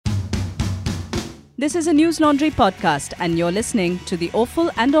This is a News Laundry podcast, and you're listening to the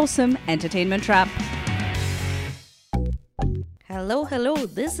Awful and Awesome Entertainment Wrap. Hello.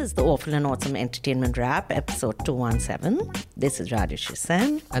 This is the Awful and Awesome Entertainment Wrap, episode 217. This is Rajesh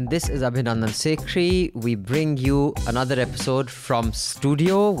Sen. And this is Abhinandan Sekhri. We bring you another episode from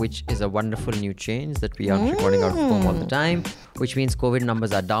studio, which is a wonderful new change that we aren't recording out of home all the time, which means COVID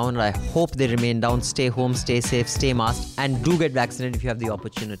numbers are down. I hope they remain down. Stay home, stay safe, stay masked, and do get vaccinated if you have the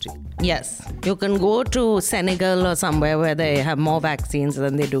opportunity. Yes, you can go to Senegal or somewhere where they have more vaccines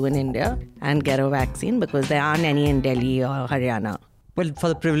than they do in India and get a vaccine because there aren't any in Delhi or Haryana. Well, for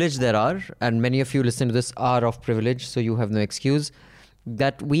the privilege there are, and many of you listening to this are of privilege, so you have no excuse,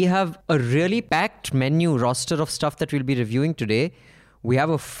 that we have a really packed menu roster of stuff that we'll be reviewing today. We have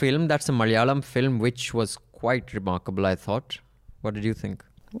a film that's a Malayalam film, which was quite remarkable, I thought. What did you think?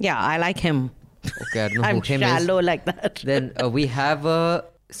 Yeah, I like him. Okay, I don't know I'm who him shallow is. like that. Then we have a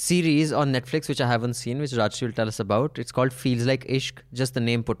series on Netflix, which I haven't seen, which Rajshri will tell us about. It's called Feels Like Ishq. Just the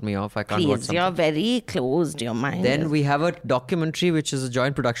name put me off. I can't watch Please, something. you're very closed, your mind. Then we have a documentary, which is a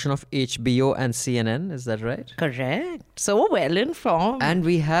joint production of HBO and CNN. Is that right? Correct. So well informed. And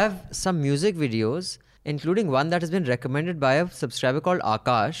we have some music videos, including one that has been recommended by a subscriber called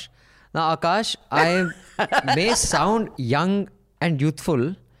Akash. Now, Akash, I may sound young and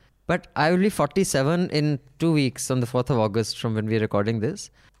youthful, but I will be 47 in 2 weeks on the 4th of August from when we're recording this.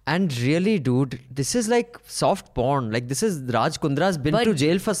 And really, dude, this is like soft porn. Like, this is Raj Kundra's been to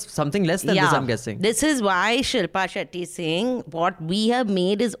jail for something less than this, I'm guessing. This is why Shilpa Shetty is saying what we have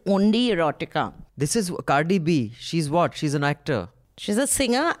made is only erotica. This is Cardi B. She's what? She's an actor. She's a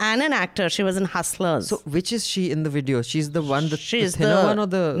singer and an actor. She was in Hustlers. So, which is she in the video? She's the one, She's the thinner one or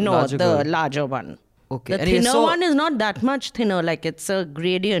the larger the girl? larger one. Okay. The Anyway, thinner one is not that much thinner. Like, it's a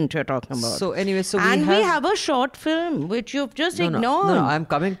gradient you're talking about. So anyway, we have a short film which you've just ignored. No, I'm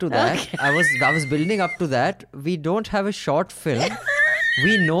coming to that. Okay. I was building up to that. We don't have a short film.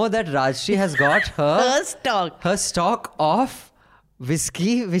 We know that Rajshri has got her stock of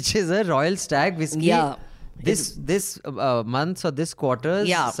whiskey, which is a Royal Stag whiskey. Yeah. This month or this quarter's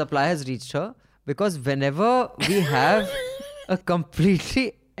supply has reached her, because whenever we have a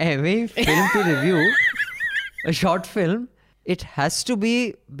completely film to review, a short film, it has to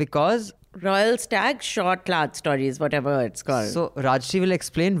be because Royal Stag Short Large Stories, whatever it's called. So Rajshri will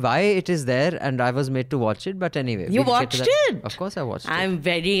explain why it is there, and I was made to watch it. But anyway, you watched it? Of course, I watched it. I'm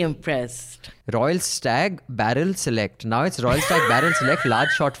very impressed. Royal Stag Barrel Select. Now it's Royal Stag Barrel Select Large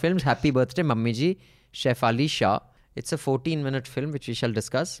Short Films. Happy Birthday, Mummy Ji, Chef Ali Shah. It's a 14-minute film which we shall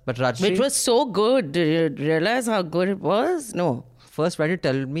discuss. But Rajshri, which was so good. Did you realize how good it was? No. First, why don't you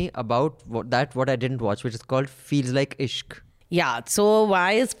tell me about what I didn't watch, which is called Feels Like Ishq. Yeah, so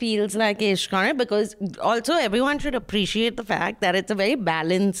why is Feels Like Ishq on it? Because also everyone should appreciate the fact that it's a very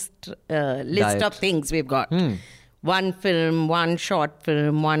balanced list of things we've got. One film, one short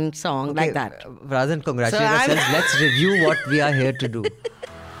film, one song, like that. Rather than congratulate ourselves, let's review what we are here to do.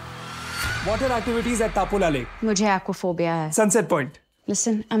 Water activities at Tapula Lake. मुझे aquaphobia है. Sunset Point.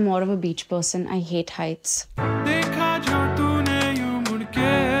 Listen, I'm more of a beach person. I hate heights.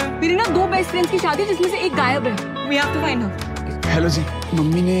 मेरी ना 2 best friends की शादी जिसमें से एक गायब है. We have to find her. Hello जी,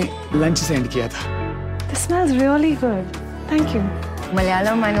 मम्मी ने लंच सेंड किया था. This smells really good. Thank you.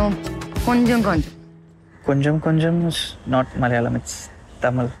 Malayalam, I know. Konjam. Kunjam is not Malayalam, it's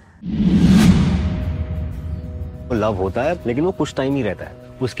Tamil. Love होता है, लेकिन वो कुछ टाइम ही रहता है.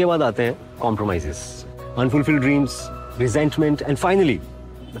 उसके बाद आते हैं compromises, unfulfilled dreams, resentment, and finally,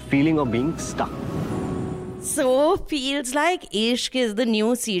 the feeling of being stuck. So, Feels Like Ishq is the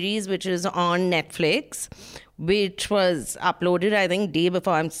new series which is on Netflix, which was uploaded, I think, day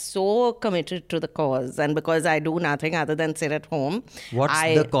before. I'm so committed to the cause, and because I do nothing other than sit at home. What's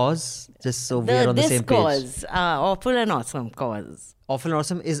the cause? Just so we are on the same page. This cause, Awful and Awesome cause. Awful and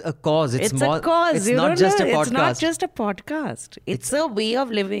Awesome is a cause. It's a cause. It's not just a podcast. It's not just a podcast. It's a way of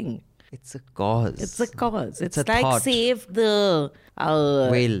living. It's a cause. It's a cause. It's a like thought. Save the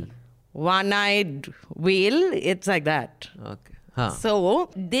whale. One-eyed whale. It's like that. Okay. Huh. So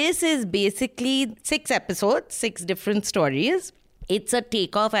this is basically 6 episodes, 6 different stories. It's a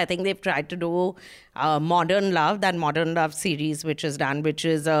takeoff. I think they've tried to do Modern Love, that Modern Love series which is done, which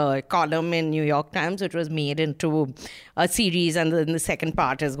is a column in New York Times, which was made into a series, and then the second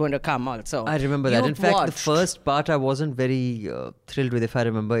part is going to come also. I remember that. In fact, the first part I wasn't very thrilled with, if I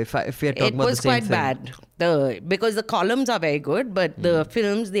remember. If we are talking about the same thing. It was quite bad. Because the columns are very good, but the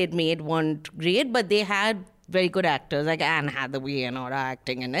films they'd made weren't great, but they had very good actors like Anne Hathaway and Nora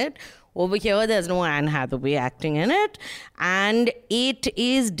acting in it. Over here, there's no Anne Hathaway acting in it. And it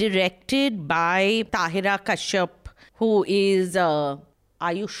is directed by Tahira Kashyap, who is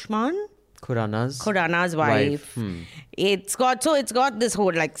Ayushman. Khurana's wife. It's got this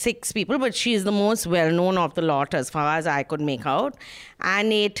whole like 6 people, but she's the most well known of the lot as far as I could make out.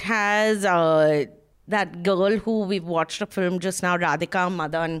 And it has that girl who we've watched a film just now, Radhika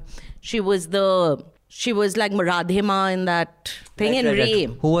Madan. She was like Radhima in that thing in Ray.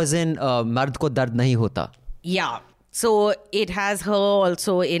 Who was in Mard Ko Dard Nahi Hota. Yeah. So it has her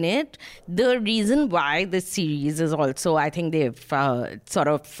also in it. The reason why this series is also, I think they've sort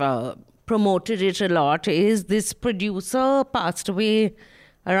of promoted it a lot, is this producer passed away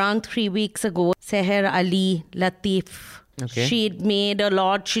around 3 weeks ago. Seher Ali Latif. Okay. She'd made a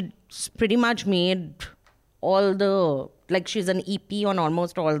lot. She pretty much made all the, like, she's an EP on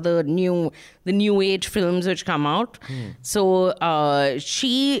almost all the new age films which come out. So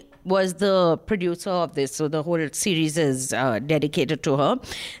she was the producer of this. So the whole series is dedicated to her.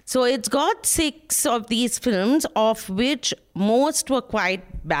 So it's got 6 of these films, of which most were quite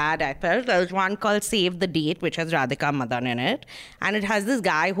bad, I felt. There's one called Save the Date, which has Radhika Madan in it. And it has this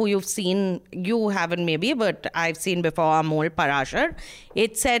guy who you've seen, you haven't maybe, but I've seen before, Amol Parashar.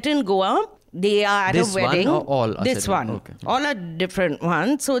 It's set in Goa. They are at This a wedding. one or all are This set in- one. okay. All are different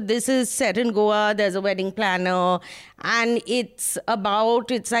ones. So this is set in Goa. There's a wedding planner. And it's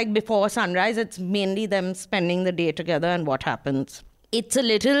like before sunrise. It's mainly them spending the day together and what happens. It's a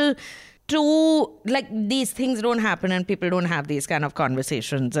little too, like, these things don't happen and people don't have these kind of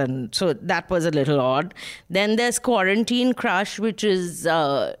conversations. And so that was a little odd. Then there's Quarantine Crush, which is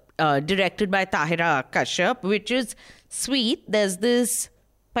directed by Tahira Kashyap, which is sweet. There's this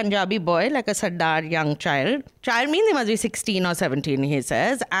Punjabi boy, like a Sardar young child. Child means he must be 16 or 17, he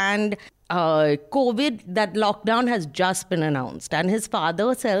says. And COVID, that lockdown has just been announced. And his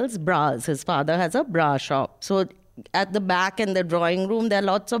father sells bras. His father has a bra shop. So at the back in the drawing room, there are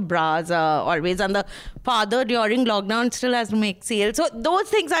lots of bras always. And the father during lockdown still has to make sales. So those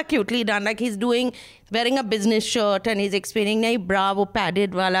things are cutely done. Like he's wearing a business shirt and he's explaining, nahi bra wo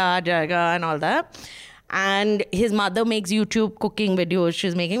padded wala aa jayega and all that. And his mother makes YouTube cooking videos.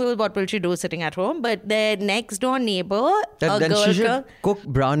 She's making, what will she do sitting at home? But their next door neighbor, Then she should cook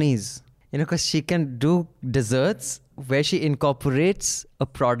brownies. Because she can do desserts where she incorporates a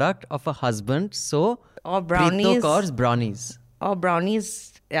product of a husband. So, or brownies. Preeto Kaur's brownies. Or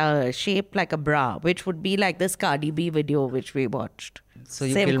brownies shaped like a bra, which would be like this Cardi B video which we watched. So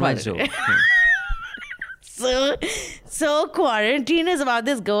you Same kill my quality. joke. So Quarantine is about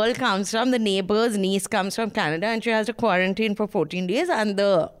this girl the neighbor's niece comes from Canada and she has to quarantine for 14 days and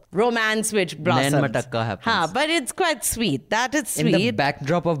the romance which blossoms. Nain matakka happens. But it's quite sweet. That is sweet. In the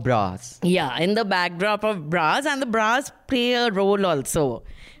backdrop of bras. Yeah, in the backdrop of bras, and the bras play a role also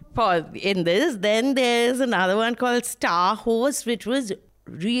in this. Then there's another one called Star Host, which was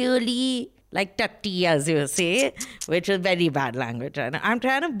really like tatti, as you say, which is very bad language. And I'm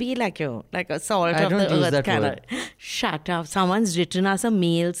trying to be like you, like a salt I of don't the use earth that kind word. of. Shut up. Someone's written us a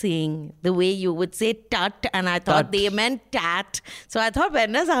mail saying the way you would say tut, and I thought Tut. they meant tat. So I thought,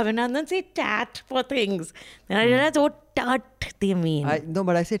 when does Abhinandan say tat for things? Then I realized, oh, tut they mean. No,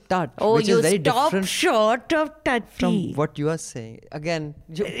 but I say tut, Oh, which you is very stop different short of tutty. from what you are saying. Again,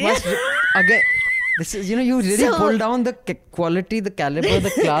 you must again. This is, you really pull down the quality, the caliber, the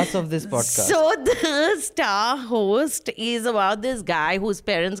class of this podcast. So the Star Host is about this guy whose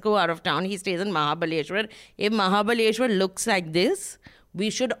parents go out of town. He stays in Mahabaleshwar. If Mahabaleshwar looks like this, we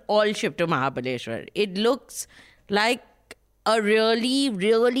should all ship to Mahabaleshwar. It looks like a really,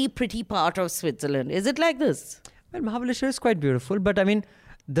 really pretty part of Switzerland. Is it like this? Well, Mahabaleshwar is quite beautiful, but I mean,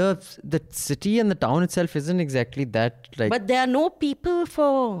 the city and the town itself isn't exactly that like. But there are no people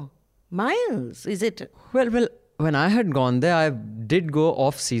for miles, is it? Well, when I had gone there, I did go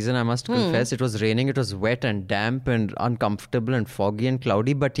off season, I must confess. It was raining, it was wet and damp and uncomfortable and foggy and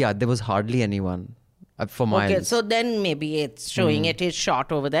cloudy. But yeah, there was hardly anyone for miles. Okay, so then maybe it's showing it is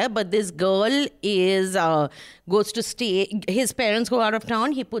shot over there. But this girl is goes to stay. His parents go out of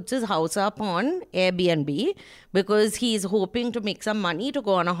town. He puts his house up on Airbnb because he's hoping to make some money to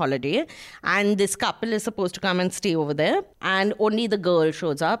go on a holiday. And this couple is supposed to come and stay over there. And only the girl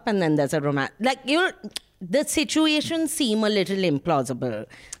shows up, and then there's a romance. Like, the situations seem a little implausible.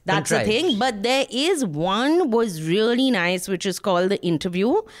 That's the Contrived. thing. But there is one was really nice, which is called The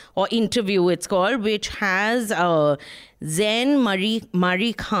Interview, or Interview it's called, which has Zain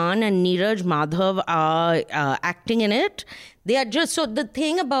Mari Khan and Neeraj Madhav are acting in it. They are just, so the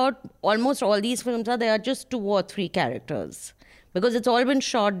thing about almost all these films are, there are just 2 or 3 characters. Because it's all been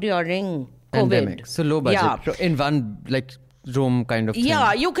shot during COVID. Pandemic. So low budget. Yeah. So in one, like room kind of thing.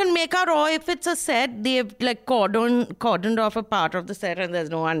 Yeah, you can make out, or if it's a set, they've like cordoned off a part of the set and there's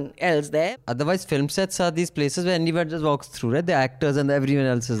no one else there. Otherwise, film sets are these places where anyone just walks through, right? The actors and everyone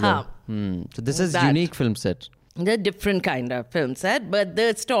else is there. So this is unique film set. The different kind of film set, but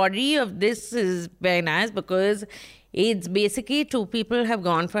the story of this is very nice because it's basically two people have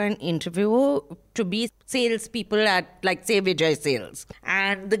gone for an interview to be salespeople at, like, say, Vijay Sales.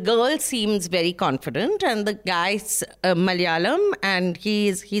 And the girl seems very confident, and the guy's Malayalam, and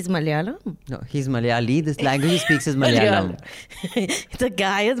he's Malayalam. No, he's Malayali. This language he speaks is Malayalam. The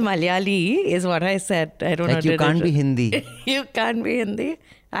guy is Malayali, is what I said. I don't know. Like you can't be Hindi. You can't be Hindi.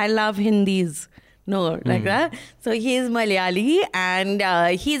 I love Hindis. No, like that. So he's Malayali, and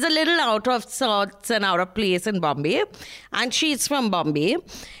he's a little out of sorts and out of place in Bombay. And she's from Bombay.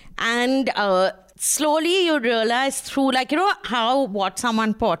 And slowly you realize through, like, you know, how what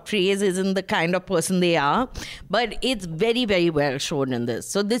someone portrays isn't the kind of person they are. But it's very, very well shown in this.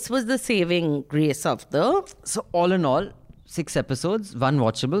 So this was the saving grace of the... So all in all, 6 episodes, 1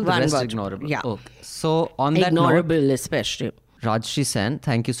 watchable, the rest ignorable. Yeah. Okay. So on that note... Ignorable especially. Rajshri Sen,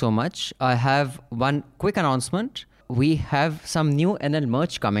 thank you so much. I have one quick announcement. We have some new NL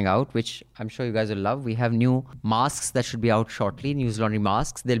merch coming out, which I'm sure you guys will love. We have new masks that should be out shortly, News Laundry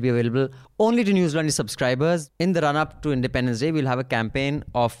masks. They'll be available only to News Laundry subscribers. In the run-up to Independence Day, we'll have a campaign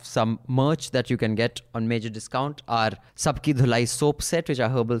of some merch that you can get on major discount. Our Sabki Dhulai soap set, which are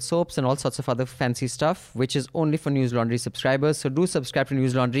herbal soaps and all sorts of other fancy stuff, which is only for News Laundry subscribers. So do subscribe to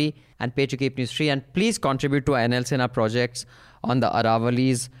News Laundry and pay to keep news free. And please contribute to NL Sena projects on the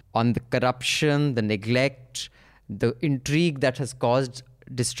Aravalis, on the corruption, the neglect, the intrigue that has caused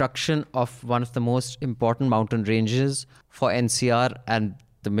destruction of one of the most important mountain ranges for NCR and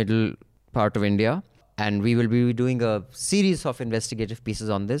the middle part of India. And we will be doing a series of investigative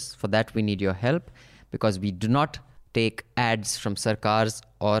pieces on this. For that, we need your help because we do not take ads from sarkars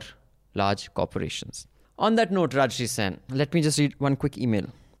or large corporations. On that note, Rajshri Sen, let me just read one quick email.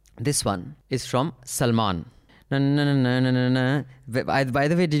 This one is from Salman. By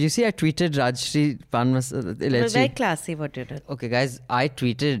the way, did you see I tweeted Rajshri Pan Masala It was very classy what you did. Okay, guys, I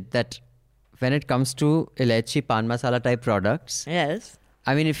tweeted that when it comes to Ilachi Pan Masala type products, Yes.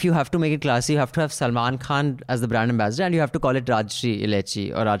 I mean, if you have to make it classy, you have to have Salman Khan as the brand ambassador and you have to call it Rajshri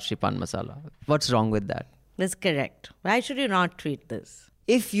Ilachi or Rajshri Pan Masala. What's wrong with that? That's correct. Why should you not treat this?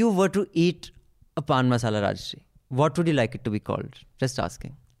 If you were to eat a Pan Masala Rajshri, what would you like it to be called? Just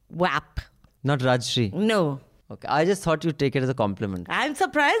asking. WAP. Not Rajshri. No. Okay, I just thought you'd take it as a compliment. I'm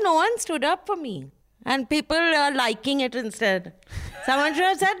surprised no one stood up for me. And people are liking it instead. Someone should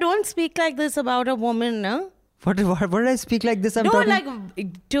have said, don't speak like this about a woman, no? What did I speak like this? Like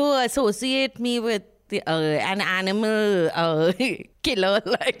to associate me with an animal killer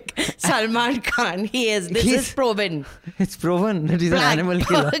like Salman Khan. This is proven. It's proven that he's an animal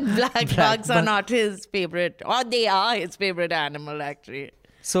killer. Black bugs are not his favorite, or they are his favorite animal actually.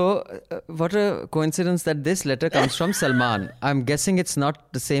 So, what a coincidence that this letter comes from Salman. I'm guessing it's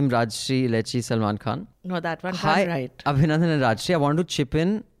not the same Rajshri Lechi Salman Khan. No, that one Hi, right. Abhinandan and Rajshri, I want to chip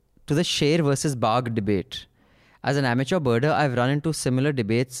in to the Sher versus Bagh debate. As an amateur birder, I've run into similar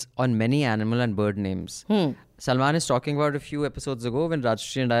debates on many animal and bird names. Salman is talking about a few episodes ago when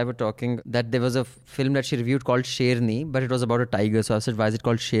Rajshri and I were talking that there was a film that she reviewed called Sherni, but it was about a tiger. So I said, why is it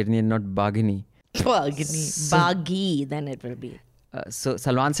called Sherni and not Baghini? Baghi, then it will be. So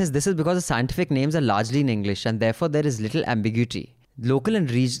Salman says this is because the scientific names are largely in English and therefore there is little ambiguity. Local and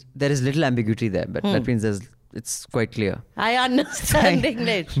there is little ambiguity there, but that means it's quite clear. I understand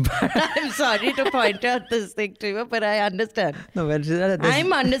English. I'm sorry to point out this thing to you, but I understand. No, when she said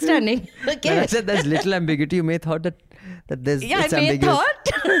I'm understanding. Okay. When I said there's little ambiguity, you may thought that there's it's I may ambiguous.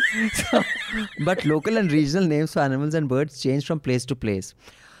 thought. But local and regional names for animals and birds change from place to place.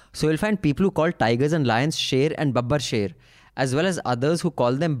 So you'll find people who call tigers and lions Sher and Babbar Sher, as well as others who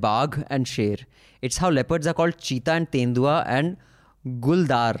call them Bagh and Sher. It's how leopards are called Cheetah and Tendua and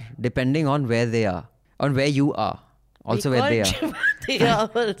Guldar, depending on where they are, on where you are. Also where they are.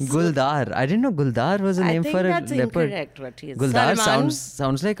 Guldar. I didn't know Guldar was a name for a leopard. I think that's incorrect what he is. Guldar Salman,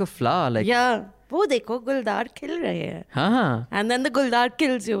 sounds like a flower. Like yeah. वो देखो गुलदार खिल रहे हैं. हाँ. And then the guldar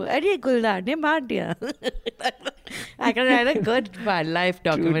kills you. अरे गुलदार ने मार दिया. I can write a good wildlife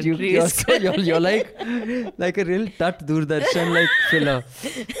documentary. You're like a real tut Doordarshan like filler.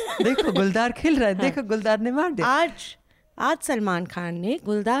 देखो गुलदार खिल रहा है. देखो गुलदार ने मार दिया. आज सलमान खान ने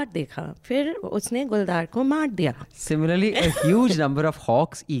गुलदार देखा, फिर उसने गुलदार को मार दिया. Similarly, a huge number of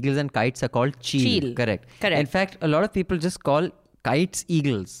hawks, eagles and kites are called cheel. Correct. In fact, a lot of people just call kites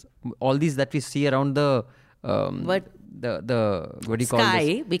eagles. All these that we see around the the what do you call Sky,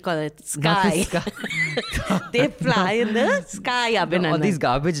 this? we call it Not the sky. They fly in the sky, Abhinandan. All these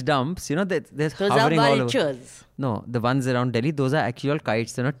garbage dumps, they're Those are hovering all over. vultures. No, the ones around Delhi, those are actual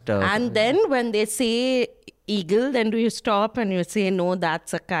kites. They're not. And then when they say eagle, then do you stop and you say, no,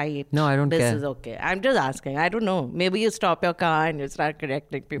 that's a kite? No, I don't this care. This is okay. I'm just asking. I don't know. Maybe you stop your car and you start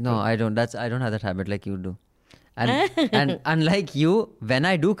correcting people. No, I don't. I don't have that habit like you do. And unlike you, when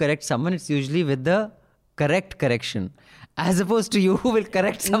I do correct someone, it's usually with the correct correction. As opposed to you who will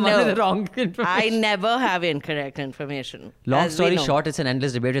correct someone with the wrong information. I never have incorrect information. Long story short, it's an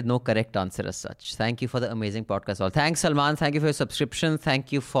endless debate with no correct answer as such. Thank you for the amazing podcast. All. Thanks, Salman. Thank you for your subscription.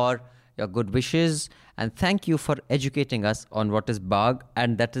 Thank you for your good wishes. And thank you for educating us on what is Bagh.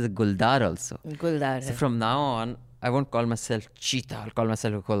 And that is a Guldar also. Guldar. So from now on, I won't call myself Cheetah. I'll call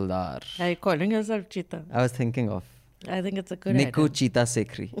myself Guldar. Are you calling yourself Cheetah? I was thinking of I think it's a good Niku idea. Cheetah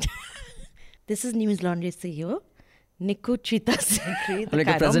Sekri. This is News Laundry CEO. Niku Cheetah Sekri. The Like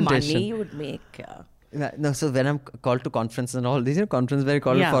a kind of presentation. money you would make. Yeah. No, so when I'm called to conference and all these, conference where you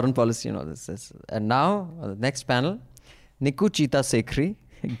call it foreign policy, this. And now, the next panel, Niku Cheetah Sekri.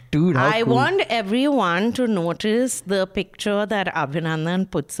 Dude, how I cool. want everyone to notice the picture that Abhinandan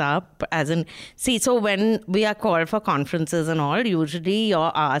puts up. So when we are called for conferences and all, usually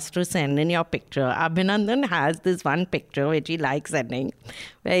you're asked to send in your picture. Abhinandan has this one picture which he likes sending,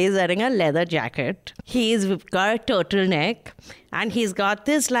 where he's wearing a leather jacket. He's got a turtleneck, and he's got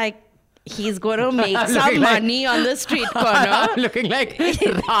this he's going to make some money on the street corner. Looking like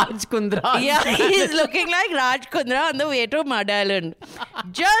Raj Kundra. Yeah, he's looking like Raj Kundra on the way to Mud Island.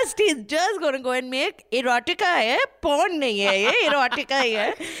 He's just going to go and make erotica hai, porn nahi hai, ye erotica hi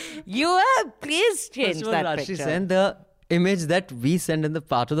hai. You have, please change that picture. Send the image that we send in the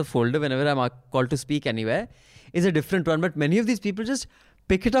part of the folder whenever I'm called to speak anywhere is a different one. But many of these people just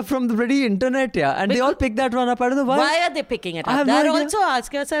pick it up from the bloody internet, and they all pick that one up. I don't know why. Why are they picking it I up? have no That idea. also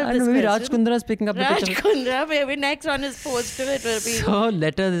ask yourself I this don't know, maybe question. Raj Kundra is picking up the Raj picture. Kundra, maybe next one is posted. It will be. So,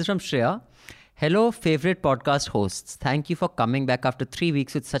 letter this is from Shreya. Hello, favorite podcast hosts. Thank you for coming back after 3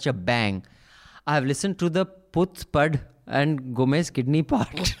 weeks with such a bang. I have listened to the Puth Pad and Gomez kidney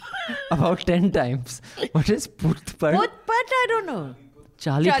part about 10 times. What is Puth Pad? Puth Pad, I don't know.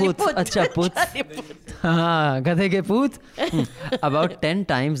 Charlie Puth. Acha Puth. Gadhe ke Puth. About 10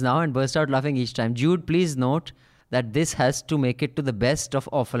 times now and burst out laughing each time. Jude, please note that this has to make it to the best of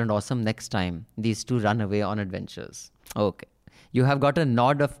Awful and Awesome next time. These two run away on adventures. Okay. You have got a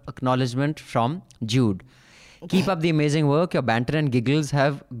nod of acknowledgement from Jude. Keep up the amazing work. Your banter and giggles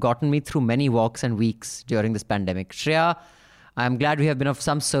have gotten me through many walks and weeks during this pandemic. Shreya, I'm glad we have been of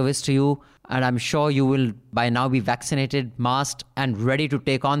some service to you, and I'm sure you will by now be vaccinated, masked, and ready to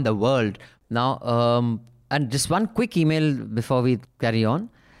take on the world. Now, and just one quick email before we carry on.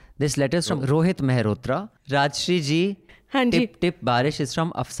 This letter is from Rohit Mehrotra. Rajshri ji, tip tip barish is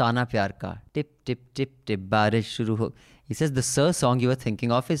from Afsana Pyar Ka. Tip tip tip tip barish shuru ho. He says the Sir song you were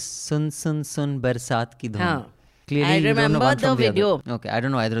thinking of is Sun Sun Sun Barsat Ki Dhoon. Clearly, I you don't know remember one from the video. other. Okay, I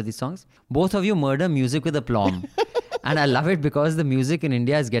don't know either of these songs. Both of you murder music with aplomb. And I love it because the music in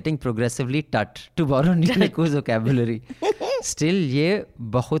India is getting progressively tut, to borrow Niku's vocabulary. Still, ye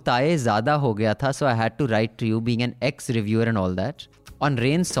bahutaye zyada ho gaya tha, so I had to write to you, being an ex-reviewer and all that. On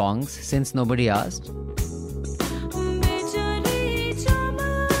Rain songs, since nobody asked.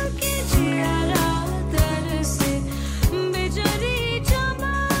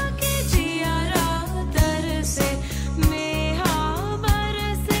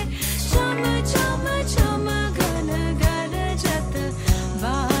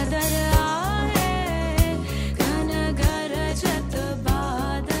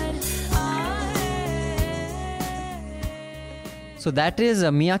 So that is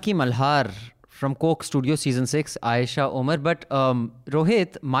Miyaki Malhar from Coke Studio Season 6, Aisha Omar. But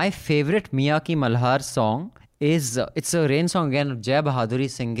Rohit, my favorite Miyaki Malhar song is, it's a Rain song again, Jai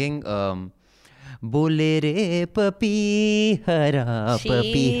Bahaduri singing, Bole re papi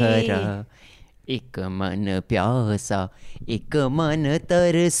hara, ek man pyasa, ek man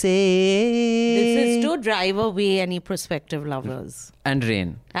tarse. This is to drive away any prospective lovers. And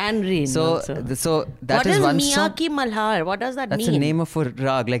Rain. And Rain So, also. so that What is is one song. Miyaki Malhar? What does that That's mean? the name of a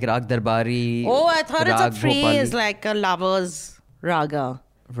rag, like Rag Darbari. Oh, I thought it's Rag a phrase Bhopali. like a lover's raga.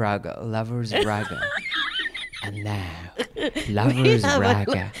 Raga, lover's raga. And now, lover's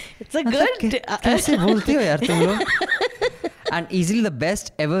raga. It's a good... कैसे बोलते हो यार तुम लोग? And easily the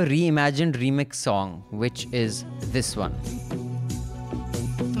best ever reimagined remix song, which is this one.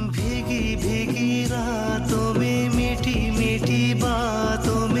 भीगी भीगी रातों में मीठी मीठी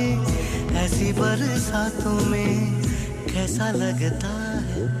बातों में ऐसी बरसातों में कैसा लगता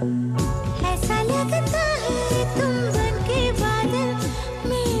है ऐसा लगता है तुम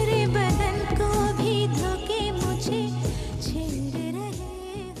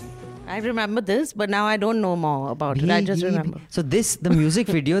remember this, but now I don't know more about it. I just remember. So the music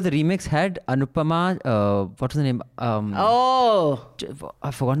video, the remix had Anupama, what was the name?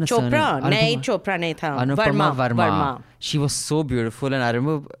 I've forgotten the surname. Chopra nahi tha. Anupama Verma. She was so beautiful, and I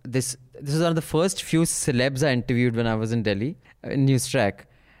remember this was one of the first few celebs I interviewed when I was in Delhi, in News Track.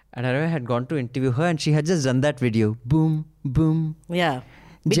 And I had gone to interview her, and she had just done that video. Boom, boom. Yeah.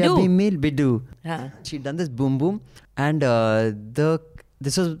 Jabi Mil Bidu. Yeah. She'd done this boom, boom. And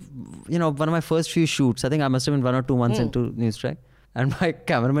this was, one of my first few shoots. I think I must have been 1 or 2 months into News Track. And my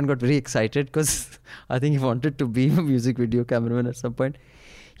cameraman got very excited because I think he wanted to be a music video cameraman at some point.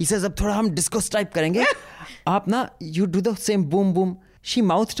 He says, "Ab thoda hum disco type karenge. Aap na, you do the same boom, boom." She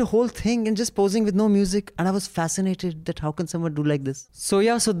mouthed a whole thing and just posing with no music. And I was fascinated that how can someone do like this? So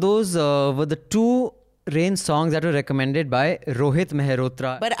those were the 2 Rain songs that were recommended by Rohit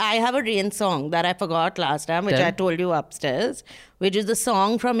Mehrotra. But I have a Rain song that I forgot last time, which I told you upstairs, which is the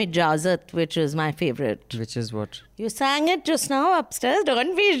song from Ijazat, which is my favorite. Which is what? You sang it just now upstairs.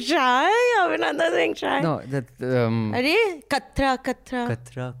 Don't be shy. Abhinanda Singh shy. No, that... Arey, Katra, Katra.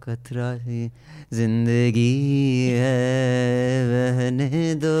 Katra, Katra hi zindagi hai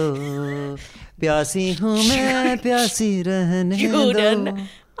behne do. Pyasi hu main, pyasi rehne do.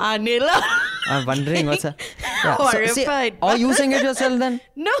 Anila. I'm wondering what's that. Yeah. Horrified. Or you sing it yourself then?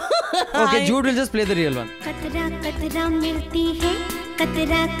 No. Okay, Jude will just play the real one. कतरा कतरा मिलती है,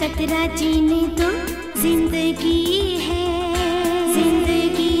 कतरा कतरा जीने दो, जिंदगी है,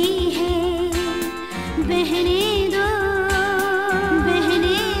 बहने दो,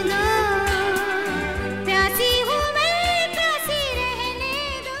 प्यासी हूँ मैं, प्यासी रहने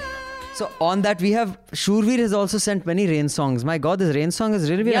दो. So on that we have Shurveer has also sent many Rain songs. My God, this Rain song has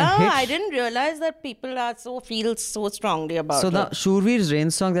really been a hit. Yeah, I didn't realize that people feel so strongly about it. So the Shurveer's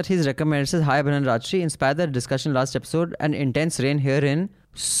Rain song that he's recommended says, "Hi Abhinan Rajshri, inspired the discussion last episode, an intense rain here in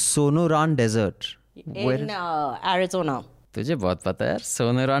Sonoran Desert." In Arizona. तुझे बहुत पता है यार,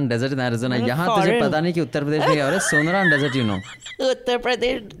 Sonoran Desert in Arizona. यहाँ तुझे पता नहीं कि उत्तर प्रदेश में क्या हो रहा है. Sonoran Desert, you know. Uttar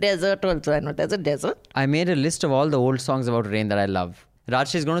Pradesh desert also, I know. There's a desert. I made a list of all the old songs about rain that I love.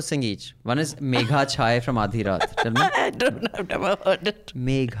 Rajshri is going to sing each. One is Megha Chhaye from Aadhi Raat. Tell me. I don't know, I've never heard it.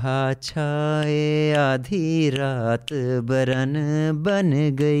 Megha Chhaye Aadhi Raat Baran Ban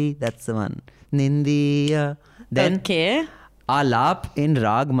Gayi. That's the one. Nindiya. Then Okay. Alap in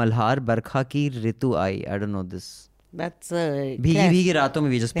Raag Malhar Barkha Ki Ritu Ai. I don't know this. That's Bhigi Bhigi Raaton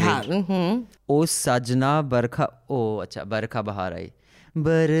mein we just played. Yeah. O Sajna Barkha. Oh, acha. Barkha Bahar Ai.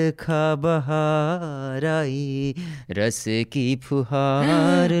 बरखा बहार आई रस की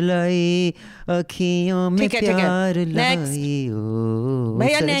फुहार लाई अखियों में प्यार लाई ओ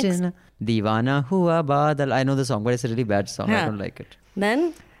सजना दीवाना हुआ बादल. I know the song but it's a really bad song. I don't like it.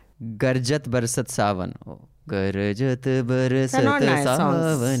 Then गरजत बरसत सावन. गरजत बरसत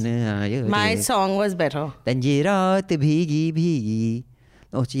सावन आयो. My song was better. Then ये रात भीगी भीगी.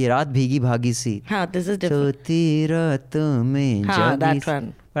 Oh, ये रात भीगी भागी सी. This is different. सोती रातों में जागी. That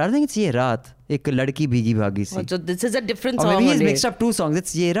one. But I think it's ये रात एक लड़की भीगी भागी सी. So this is a different Or song. maybe he's only. mixed up 2 songs.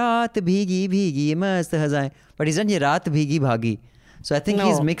 It's ये रात भीगी भीगी मस्त हजाएं. But he's done ये रात भीगी भागी. So I think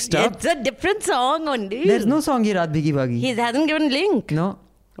he's mixed up. It's a different song only. There's no song ये रात भीगी भागी. He hasn't given link. No.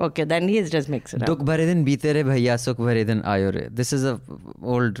 Okay, then he's just mixed it up. दुख भरे दिन बीते रे भैया सुख भरे दिन आयो रे. This is a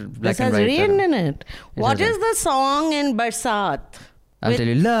old black This and has white. rain in it. What has is the song in Barsat? I'll tell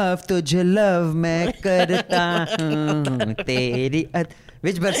you. Love तुझे love मैं करता हूँ तेरी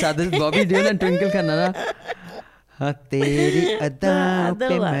Which बरसात? This is Bobby Deol and Twinkle Khanna ना. हाँ तेरी अदाओं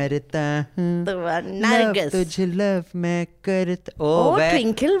पे मरता हूँ. The one, Love Nargis. तुझे love मैं करता. Oh,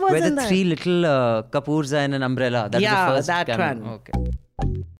 Twinkle was where in the that. 3 little Kapoors are in an umbrella. That's Yeah, the first that cameo. one. Okay.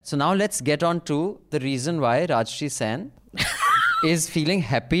 So now let's get on to the reason why Rajshri Sen is feeling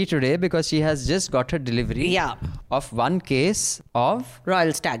happy today, because she has just got her delivery of 1 case of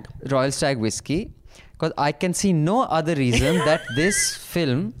Royal Stag whiskey. Because I can see no other reason that this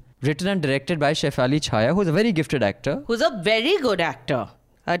film, written and directed by Shefali Chhaya, who's a very gifted actor. Who's a very good actor.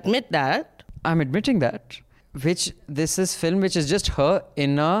 Admit that. I'm admitting that. This is film which is just her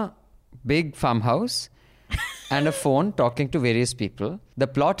in a big farmhouse and a phone talking to various people. The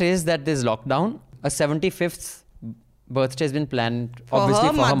plot is that there's lockdown. A 75th birthday has been planned, obviously,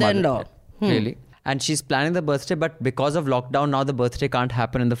 for her mother. Really. And she's planning the birthday, but because of lockdown, now the birthday can't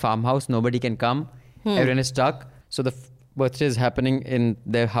happen in the farmhouse. Nobody can come. Everyone is stuck. So the birthday is happening in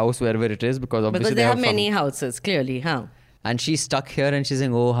their house, wherever it is, because obviously they have many houses, clearly. And she's stuck here and she's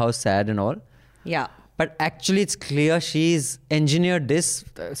saying, oh, how sad and all. Yeah. But actually, it's clear she's engineered this.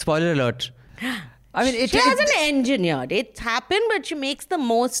 Spoiler alert. I mean, she hasn't engineered. It's happened, but she makes the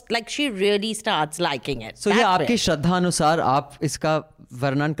most, like she really starts liking it. So yeah, आपकी श्रद्धा अनुसार आप इसका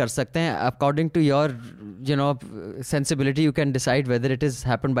वर्णन कर सकते हैं. According to your, sensibility, you can decide whether it is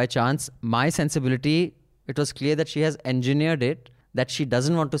happened by chance. My sensibility, it was clear that she has engineered it, that she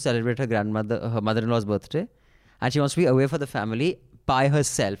doesn't want to celebrate her mother-in-law's birthday, and she wants to be away for the family by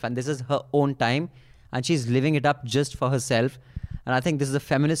herself. And this is her own time, and she's living it up just for herself. And I think this is a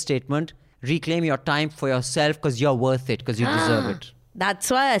feminist statement. Reclaim your time for yourself because you're worth it, because you deserve it.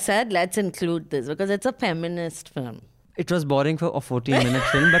 That's why I said let's include this, because it's a feminist film. It was boring for a 14-minute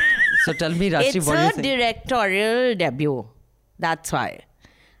film, but so tell me, Rashmi, what do you think? It's a directorial debut. That's why.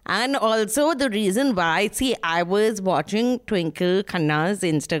 And also the reason why, see, I was watching Twinkle Khanna's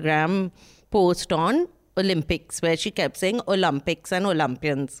Instagram post on Olympics, where she kept saying Olympics and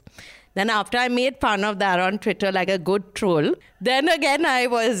Olympians. Then after I made fun of that on Twitter like a good troll, then again I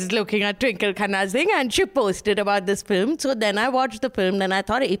was looking at Twinkle Khanna's thing and she posted about this film. So then I watched the film, then I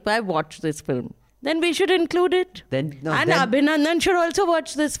thought, if I watch this film, then we should include it. Abhinandan should also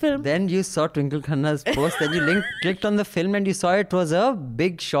watch this film. Then you saw Twinkle Khanna's post, then you clicked on the film and you saw it was a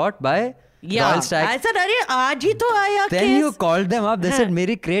big shot by Royal Stag. I said, "Arey, aaj hi to aaya Then case." you called them up. They said,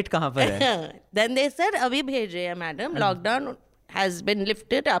 "Meri crate kahan par hai?" Then they said, "Abhi bhej rahe hai, madam. Lockdown has been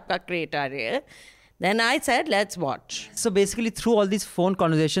lifted. Aapka crate aa rahe hai." Then I said, "Let's watch." So basically, through all these phone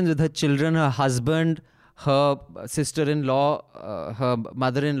conversations with her children, her husband, her sister-in-law, her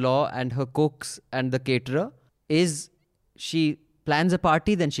mother-in-law, and her cooks and the caterer, is she plans a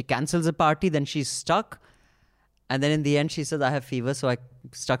party, then she cancels a party, then she's stuck. And then in the end, she says, "I have fever, so I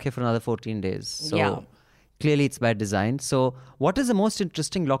stuck here for another 14 days. So clearly it's by design. So what is the most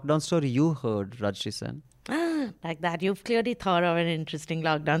interesting lockdown story you heard, Rajshri Sen? Like that. You've clearly thought of an interesting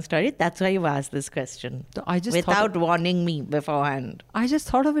lockdown story. That's why you asked this question. So I just without warning me beforehand. I just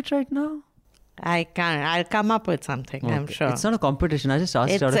thought of it right now. I can't. I'll come up with something, I'm sure. It's not a competition. I just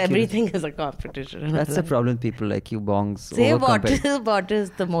asked It's everything is a competition. That's the problem with people like you, bongs. Say what is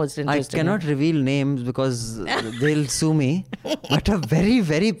the most interesting? I cannot reveal names because they'll sue me. But a very,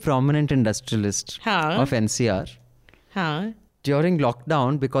 very prominent industrialist of NCR. During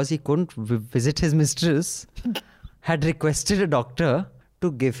lockdown, because he couldn't visit his mistress, had requested a doctor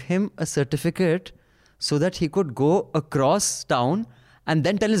to give him a certificate so that he could go across town and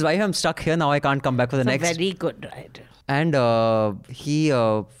then tell his wife, "I'm stuck here now, I can't come back for the next." Very good idea. And he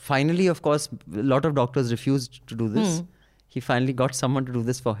finally, of course, a lot of doctors refused to do this. He finally got someone to do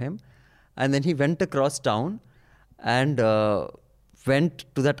this for him. And then he went across town and went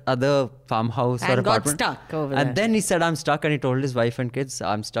to that other farmhouse or apartment. Got stuck over there. And then he said, "I'm stuck." And he told his wife and kids,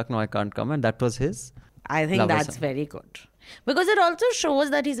 "I'm stuck now, I can't come." And that was his. I think that's very good. Because it also shows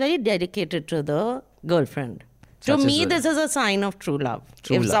that he's very dedicated to the girlfriend. To me, this is a sign of true love.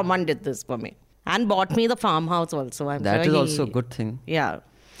 If someone did this for me. And bought me the farmhouse also. That is also a good thing. Yeah.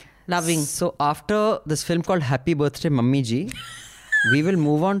 Loving. So after this film called Happy Birthday Mummy Ji, we will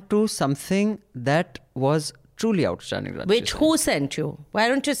move on to something that was truly outstanding. Which who sent you? Why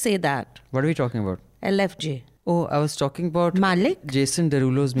don't you say that? What are we talking about? LFG. Oh, I was talking about Malik? Jason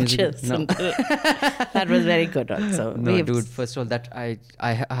Derulo's music. No. That was very good also. No, dude, first of all, that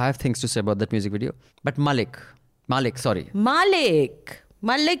I have things to say about that music video. But Malik, sorry.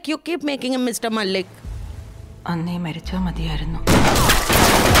 Malik, you keep making him Mr. Malik.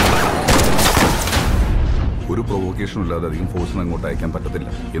 ഒരു പ്രൊവോക്കേഷനും ഇല്ലാതെ അധികം ഫോഴ്സിന് അങ്ങോട്ട് അയക്കാൻ പറ്റത്തില്ല.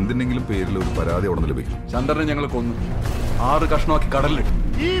 എന്തിനെങ്കിലും പേരിൽ ഒരു പരാതി അവിടെ ലഭിക്കും. ചന്ദ്രനെ ഞങ്ങൾ കൊന്നു 6 കഷ്ണമാക്കി കടലിലിട്ടു.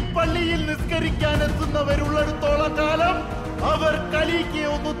 ഈ പള്ളിയിൽ നിസ്കരിക്കാനെത്തുന്നവരുള്ളിടത്തോളം കാലം അവർ കലിക്ക്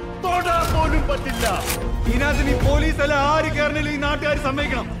ഒന്ന് തൊടാൻ പോലും പറ്റില്ല. ഇതിനകത്ത് നീ പോലീസ് അല്ല ആര് കയറുന്നില്ല, ഈ നാട്ടുകാർ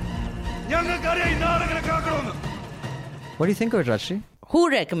സമ്മതിക്കണം. ഞങ്ങൾക്കറിയാം ഈ നാടെങ്ങനെ കാക്കണമെന്ന്. What do you think of it, Rajshri? Who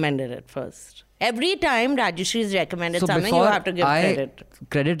recommended it first? Every time Rajshri's recommended something, you have to give credit.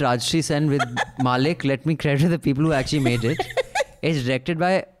 Credit Rajshri Sen with Malik. Let me credit the people who actually made it. It's directed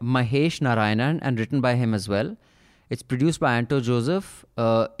by Mahesh Narayanan and written by him as well. It's produced by Anto Joseph.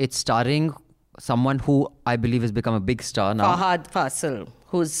 It's starring someone who I believe has become a big star now. Fahad Fasil,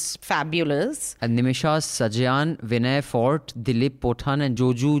 who's fabulous. And Nimisha Sajjan, Vinay Fort, Dilip Pothan and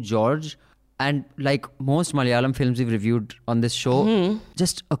Joju George. And like most Malayalam films we've reviewed on this show,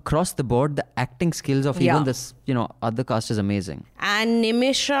 just across the board, the acting skills of even this, other cast is amazing. And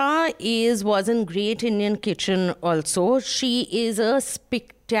Nimisha was in Great Indian Kitchen also. She is a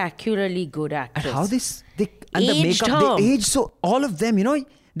spectacularly good actress. And how the makeup, they age so, all of them,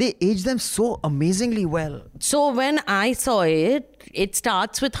 they age them so amazingly well. So when I saw it, it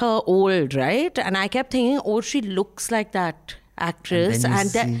starts with her old, right? And I kept thinking, she looks like that actress.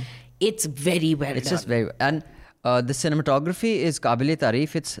 It's very well It's done. just very... And the cinematography is Kabile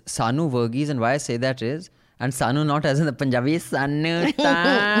Tarif. It's Sanu Verghese. And why I say that is... And Sanu not as in the Punjabi... Sanu...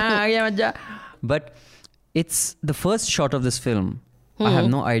 But it's the first shot of this film I have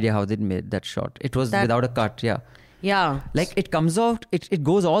no idea how they made that shot. It was without a cut, yeah. Yeah. Like it comes off, it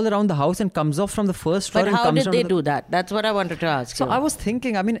goes all around the house and comes off from the first floor. But and how comes did they do that? That's what I wanted to ask So you. I was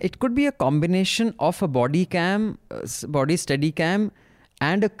thinking, I mean, it could be a combination of a body cam, body steady cam,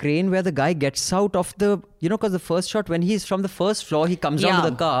 and a crane where the guy gets out of the, because the first shot, when he's from the first floor, he comes down to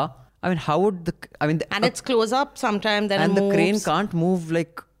the car. I mean, how would and it's close up sometime, then and it moves. the crane can't move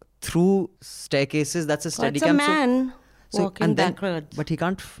like through staircases. That's a steady It's cam. a man walking backwards.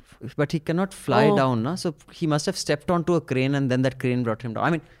 But he cannot fly down. Na? So he must have stepped onto a crane and then that crane brought him down. I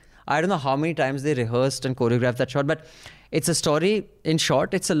mean, I don't know how many times they rehearsed and choreographed that shot, but it's a story in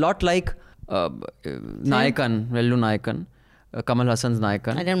short. It's a lot like Nayakan, Vellu Nayakan, Kamal Hassan's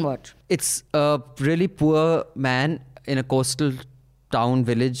Nayakan. I didn't watch. It's a really poor man in a coastal town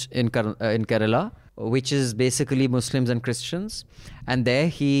village in Kerala, which is basically Muslims and Christians. And there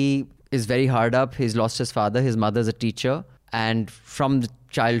he is very hard up. He's lost his father. His mother's a teacher. And from the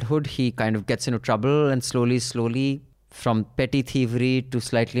childhood, he kind of gets into trouble, and slowly, from petty thievery to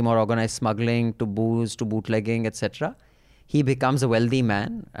slightly more organized smuggling to booze to bootlegging, etc., he becomes a wealthy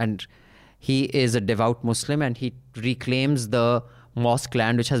man, and he is a devout Muslim, and he reclaims the mosque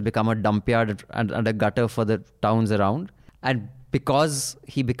land, which has become a dump yard and a gutter for the towns around. And because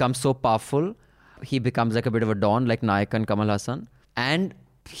he becomes so powerful, he becomes like a bit of a don, like Nayakan Kamal Hassan, and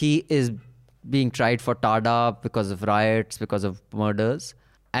he is being tried for Tada because of riots, because of murders.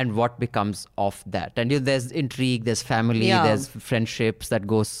 And what becomes of that? And there's intrigue, there's family, there's friendships that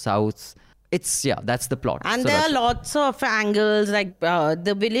go south. That's the plot. And there are lots of angles. Like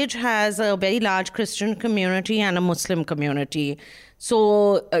the village has a very large Christian community and a Muslim community.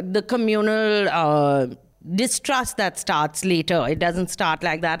 So the communal distrust that starts later. It doesn't start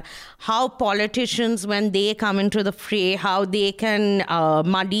like that. How politicians, when they come into the fray, how they can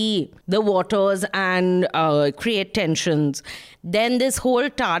muddy the waters and create tensions. Then this whole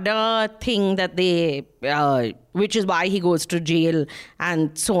Tada thing that they, which is why he goes to jail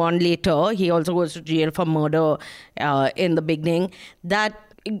and so on later. He also goes to jail for murder in the beginning. That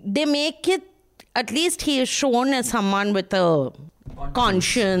they make it, at least he is shown as someone with a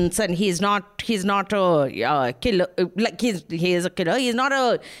conscience, and he's not a killer. Like he is a killer. He's not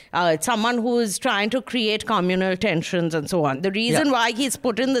a someone who is trying to create communal tensions and so on. The reason why he's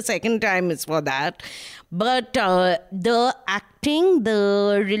put in the second time is for that. But the acting,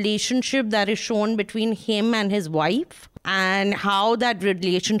 the relationship that is shown between him and his wife, and how that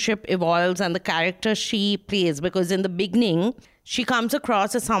relationship evolves, and the character she plays, because in the beginning she comes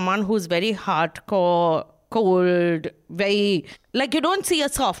across as someone who's very hardcore, cold, very, like, you don't see a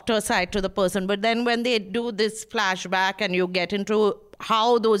softer side to the person. But then when they do this flashback and you get into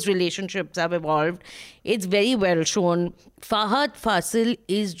how those relationships have evolved, it's very well shown. Fahad Fasil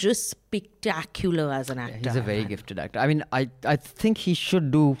is just spectacular as an actor. He's a very gifted actor. I mean, I think he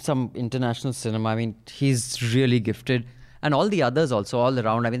should do some international cinema. I mean, he's really gifted. And all the others also, all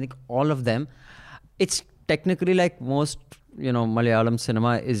around. I mean, like, all of them. It's technically like most, Malayalam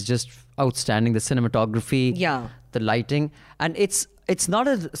cinema is just outstanding. The cinematography, the lighting. And it's not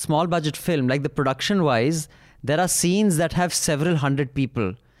a small budget film. Like, the production wise, there are scenes that have several hundred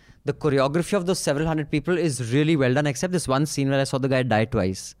people. The choreography of those several hundred people is really well done, except this one scene where I saw the guy die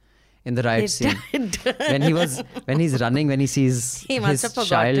twice in the riot scene. when he's running, when he sees his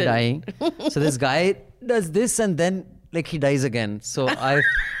child dying. So this guy does this and then he dies again. So I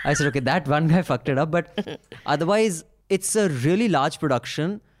said, okay, that one guy fucked it up. But otherwise, it's a really large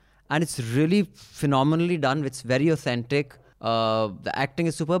production and it's really phenomenally done. It's very authentic. The acting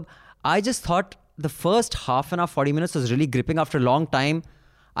is superb. I just thought the first half an hour, 40 minutes was really gripping. After a long time,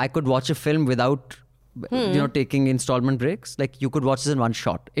 I could watch a film without, taking installment breaks. Like, you could watch this in one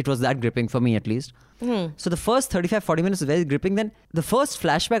shot. It was that gripping for me, at least. So the first 35, 40 minutes is very gripping. Then the first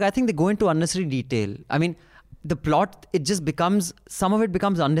flashback, I think they go into unnecessary detail. I mean, the plot, some of it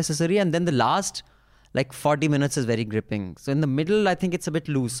becomes unnecessary. And then the last 40 minutes is very gripping. So in the middle, I think it's a bit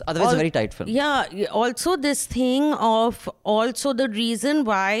loose. Otherwise, it's a very tight film. Yeah. Also, this thing of the reason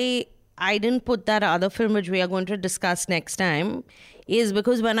why I didn't put that other film, which we are going to discuss next time, is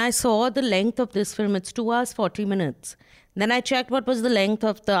because when I saw the length of this film, it's 2 hours, 40 minutes. Then I checked what was the length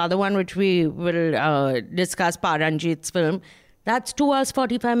of the other one, which we will discuss, Paranjit's film. That's 2 hours,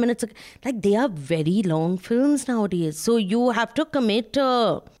 45 minutes. Like, they are very long films nowadays. So you have to commit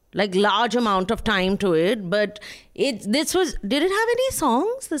large amount of time to it. But did it have any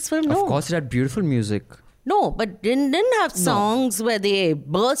songs, this film? No. Of course, it had beautiful music. No, but didn't have songs where they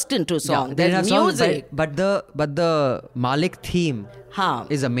burst into song. Yeah, there's music. But the Malik theme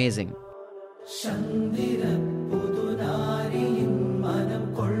is amazing.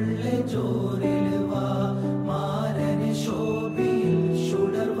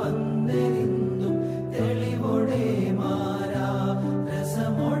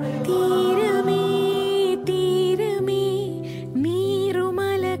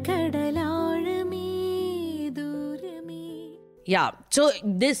 Yeah. So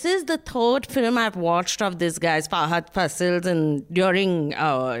this is the third film I've watched of this guy's, Fahad Fasil's, and during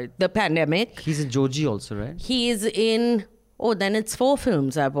the pandemic. He's in Joji also, right? He is in... Oh, then it's 4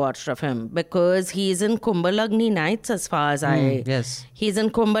 films I've watched of him, because he's in Kumbhalagni Nights as far as Yes. He's in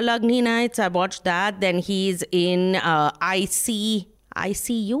Kumbhalagni Nights. I watched that. Then he's in ICU.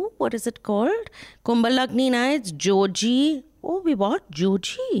 What is it called? Kumbhalagni Nights, Joji. Oh, we watched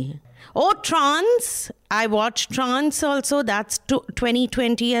Joji. Oh, Trance. I watched Trance also. That's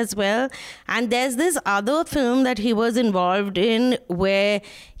 2020 as well. And there's this other film that he was involved in where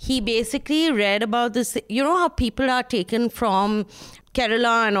he basically read about this. You know how people are taken from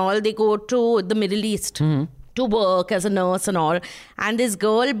Kerala and all, they go to the Middle East to work as a nurse and all. And this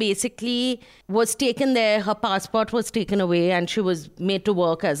girl basically was taken there. Her passport was taken away and she was made to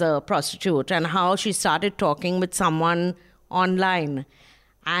work as a prostitute. And how she started talking with someone online.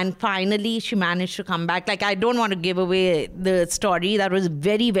 And finally, she managed to come back. Like, I don't want to give away the story. That was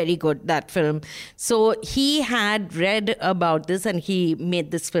very, very good, that film. So he had read about this and he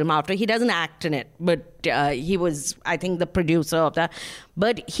made this film after. He doesn't act in it, but he was, I think, the producer of that.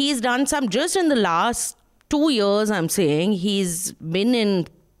 But he's done some, just in the last 2 years, I'm saying, he's been in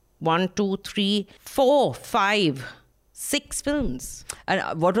 1, 2, 3, 4, 5, 6 films.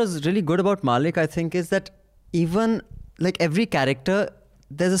 And what was really good about Malik, I think, is that even like every character,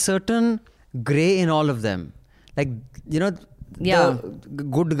 there's a certain grey in all of them. Like, you know, the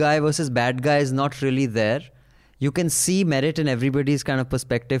good guy versus bad guy is not really there. You can see merit in everybody's kind of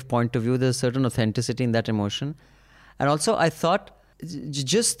perspective, point of view. There's a certain authenticity in that emotion. And also, I thought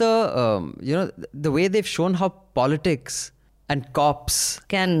just the, the way they've shown how politics and cops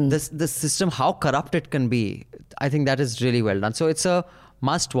can, the system, how corrupt it can be. I think that is really well done. So it's a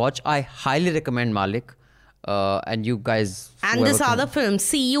must watch. I highly recommend Malik. And you guys... And this other film,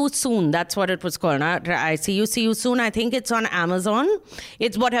 See You Soon, that's what it was called. I See You Soon. I think it's on Amazon.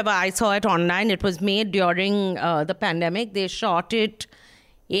 It's whatever. I saw it online. It was made during the pandemic. They shot it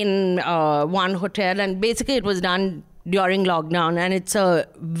in one hotel. And basically it was done during lockdown. And it's a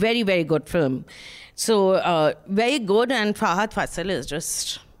very, very good film. So very good. And Fahad Fasil is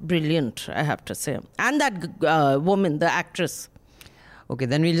just brilliant, I have to say. And that woman, the actress. Okay,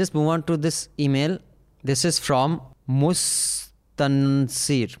 then we'll just move on to this email. This is from Mustansir.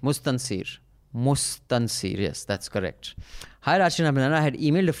 Yes, that's correct. Hi, Rachna and Abhinana. I had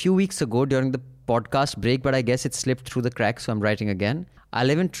emailed a few weeks ago during the podcast break, but I guess it slipped through the cracks, so I'm writing again. I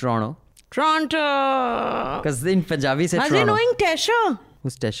live in Toronto. Because in Punjabi say Toronto. Are you knowing Tesha?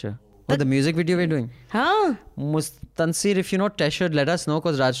 Who's Tesha? Oh, the music video we're doing. Huh? Mustansir, if you know Tesha, let us know,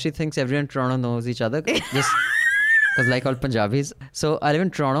 because Rajshri thinks everyone in Toronto knows each other. Just... Because like all Punjabis. So I live in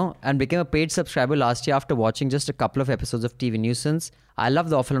Toronto and became a paid subscriber last year after watching just a couple of episodes of TV Nuisance. I love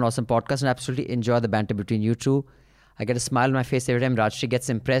the Awful and Awesome podcast and absolutely enjoy the banter between you two. I get a smile on my face every time Rajshri gets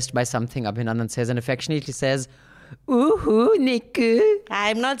impressed by something Abhinandan says and affectionately says, "Ooh, Nick."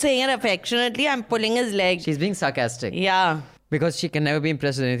 I'm not saying it affectionately. I'm pulling his leg. She's being sarcastic. Yeah. Because she can never be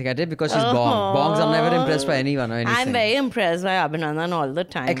impressed with anything I did because she's bong. Bongs are never impressed by anyone or anything. I'm very impressed by Abhinandan all the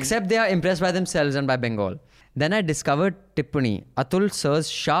time. Except they are impressed by themselves and by Bengal. Then I discovered Tippani. Atul Sir's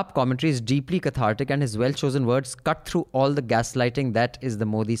sharp commentary is deeply cathartic and his well-chosen words cut through all the gaslighting that is the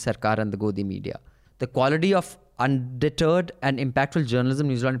Modi Sarkar and the Godi media. The quality of undeterred and impactful journalism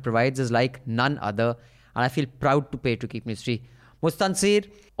New Zealand provides is like none other, and I feel proud to pay to keep news free. Mustansir,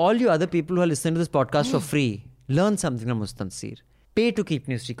 all you other people who are listening to this podcast for free, learn something from Mustansir. Pay to keep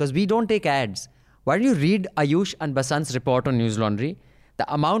news free because we don't take ads. Why don't you read Ayush and Basant's report on News Laundry?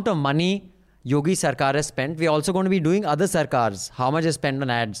 The amount of money Yogi Sarkar has spent, we're also going to be doing other Sarkars. How much is spent on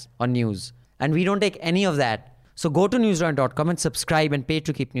ads, on news. And we don't take any of that. So go to newsline.com and subscribe and pay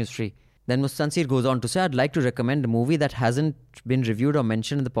to keep news free. Then Mustansir goes on to say, I'd like to recommend a movie that hasn't been reviewed or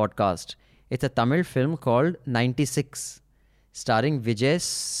mentioned in the podcast. It's a Tamil film called 96, starring Vijay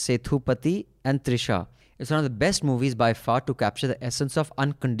Sethupati and Trisha. It's one of the best movies by far to capture the essence of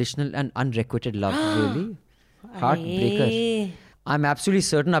unconditional and unrequited love. Really? Heartbreaker. I'm absolutely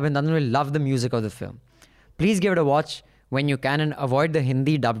certain Abhinandan will love the music of the film. Please give it a watch when you can and avoid the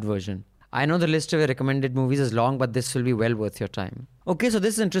Hindi dubbed version. I know the list of your recommended movies is long, but this will be well worth your time. Okay, so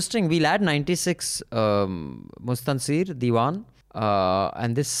this is interesting. We'll add 96 Mustansir, Diwan.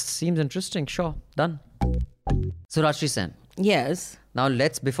 And this seems interesting. Sure, done. So Rajshri Sen. Yes. Now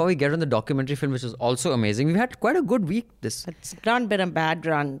before we get on the documentary film, which was also amazing, we've had quite a good week. It's not been a bad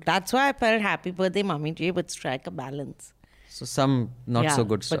run. That's why I felt Happy Birthday Mummy Ji would strike a balance. So some not so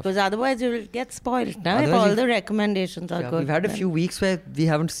good stuff. Because otherwise you will get spoiled now if all the recommendations are good. We've had a few weeks where we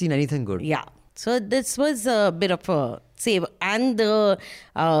haven't seen anything good. Yeah. So this was a bit of a save. And the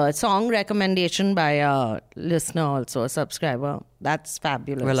song recommendation by a listener also, a subscriber. That's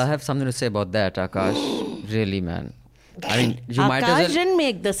fabulous. Well, I have something to say about that, Akash. Really, man. I mean, you might as Akash well... didn't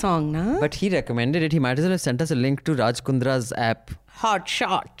make the song, no? But he recommended it. He might as well have sent us a link to Raj Kundra's app. Hot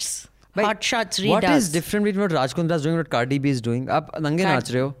Shots. But Hot Shots read What us. is different between what Raj Kundra is doing and what Cardi B is doing? Aap nange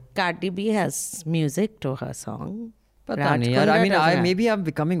naach rahe ho. Cardi B has music to her song. Pata Raj nahi yaar. I Kundra mean, doesn't have. maybe I'm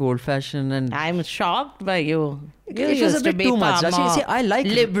becoming old-fashioned and... I'm shocked by you. You It was used a to bit be too much. far Rashi, more see, I like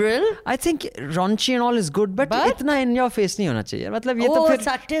liberal. I think raunchy and all is good, but itna in your face nahi hona chahiye. मतलब ये तो Oh, फिर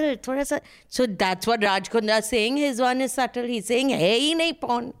subtle. थोड़ा सा. So that's what Raj Kundra is saying. His one is subtle. He's saying है ही नहीं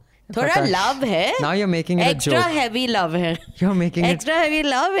porn. थोड़ा Prakash, love है. now you're making it a extra joke. heavy love है. You're making extra heavy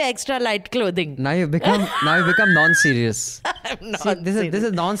love, extra light clothing. Now you've become non-serious. I'm See, this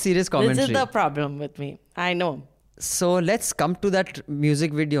is non-serious commentary. This is the problem with me. I know. So let's come to that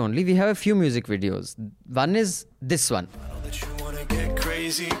music video only. We have a few music videos. One is this one.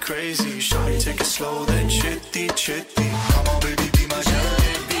 Crazy, crazy. Shawty, take it slow, then chitty, chitty. Come on, baby, be my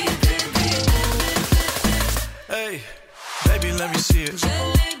jalebi, baby. Hey, baby, let me see it.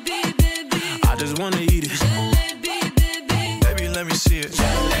 Jalebi, baby. I just wanna eat it. Jalebi, baby. Baby, let me see it.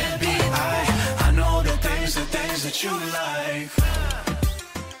 Jalebi, I know the things that you like.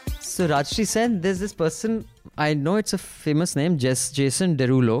 So Rajshri said there's this person, I know it's a famous name, Jason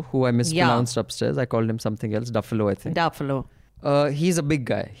Derulo, who I mispronounced upstairs. I called him something else, Duffalo, I think. Duffalo. He's a big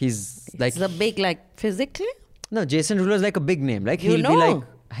guy. He's like... He's a big, like, physically? No, Jason Derulo is like a big name. Like, You he'll know. be like,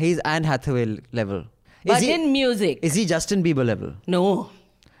 he's Anne Hathaway level. But in music. Is he Justin Bieber level? No.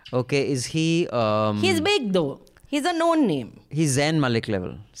 Okay, is he... He's big, though. He's a known name. He's Zayn Malik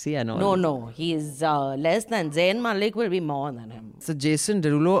level. See, I know. No. He's less than Zayn Malik will be more than him. So Jason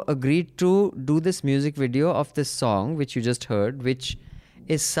Derulo agreed to do this music video of this song, which you just heard, which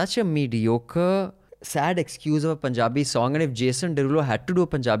is such a mediocre, sad excuse of a Punjabi song. And if Jason Derulo had to do a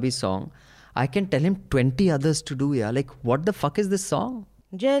Punjabi song, I can tell him 20 others to do, yeah. Like, what the fuck is this song?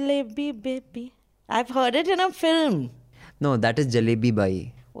 Jalebi baby. I've heard it in a film. No, that is Jalebi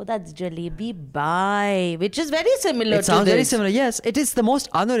Bai. Oh, that's Jalebi Bai, which is very similar to It sounds this. very similar. Yes, it is the most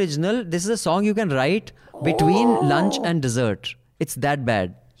unoriginal. This is a song you can write between lunch and dessert. It's that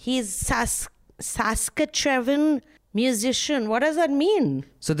bad. He's Saskatchewan musician. What does that mean?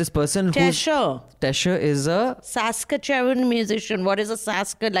 So this person Tesha. Tesha is a... Saskatchewan musician. What is a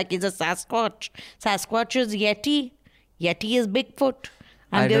Like he's a Sasquatch. Sasquatch is Yeti. Yeti is Bigfoot.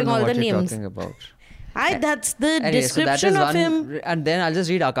 I'm I giving don't know all what the you're names. talking about. That's the Anyway, so that description is of one, him. And then I'll just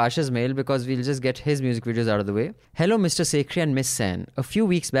read Akash's mail because we'll just get his music videos out of the way. Hello, Mr. Sekhri and Miss Sen. A few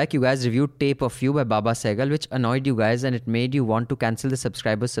weeks back, you guys reviewed Tape of You by Baba Sehgal, which annoyed you guys and it made you want to cancel the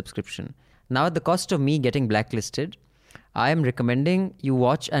subscriber's subscription. Now, at the cost of me getting blacklisted, I am recommending you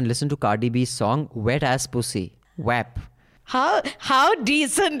watch and listen to Cardi B's song Wet Ass Pussy. WAP. How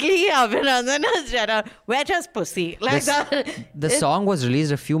decently Abhinandan has said wet as pussy. Like The song was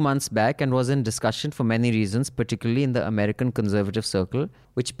released a few months back and was in discussion for many reasons, particularly in the American conservative circle,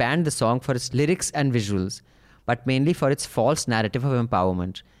 which panned the song for its lyrics and visuals, but mainly for its false narrative of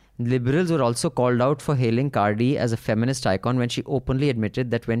empowerment. Liberals were also called out for hailing Cardi as a feminist icon when she openly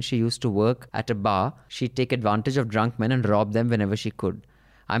admitted that when she used to work at a bar, she'd take advantage of drunk men and rob them whenever she could.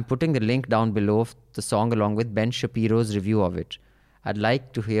 I'm putting the link down below of the song along with Ben Shapiro's review of it. I'd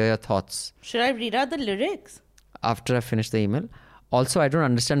like to hear your thoughts. Should I read out the lyrics? After I finish the email. Also, I don't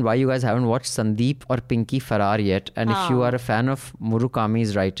understand why you guys haven't watched Sandeep or Pinky Farrar yet. And if you are a fan of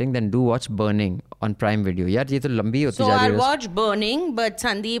Murukami's writing, then do watch Burning on Prime Video. Yaar, ye to lambi hoti So ja rahi I'll hai. watch Burning, but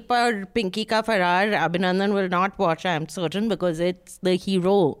Sandeep or Pinky Ka Farrar, Abhinandan will not watch, I'm certain, because it's the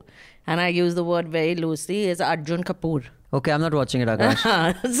hero. And I use the word very loosely, is Arjun Kapoor. Okay, I'm not watching it, Akash.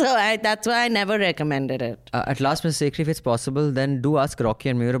 So that's why I never recommended it. At last, Mr. Sekhri, if it's possible, then do ask Rocky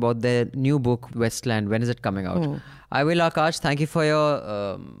and Mayur about their new book, Westland. When is it coming out? I will, Akash. Thank you for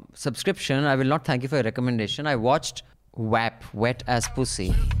your subscription. I will not thank you for your recommendation. I watched WAP, Wet As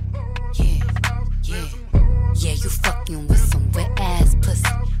Pussy. Yeah, you fucking with some wet ass pussy.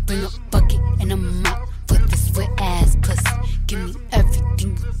 Bring a bucket and a mop for this wet ass pussy. Give me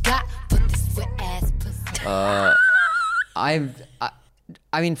everything you got for this wet ass pussy.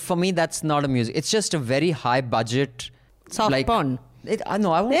 I mean, for me, that's not a music. It's just a very high budget. Soft porn.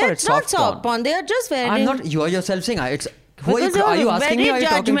 No, I won't call it It's not soft porn. soft porn. They are just very... I'm not. You are yourself saying. It's. Who Because are you you're asking me? Or are very you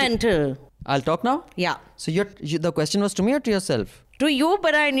talking to? judgmental. I'll talk now. Yeah. So the question was to me or to yourself? To you,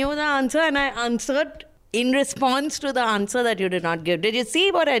 but I knew the answer and I answered in response to the answer that you did not give. Did you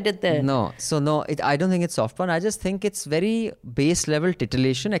see what I did there? No. So no, I don't think it's soft porn. I just think it's very base level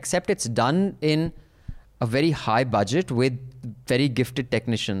titillation, except it's done in a very high budget with very gifted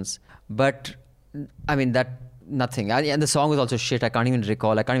technicians. But I mean, that nothing. And the song was also shit. I can't even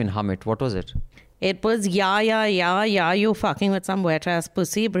recall. I can't even hum it. What was it? It was, yeah, you fucking with some wet ass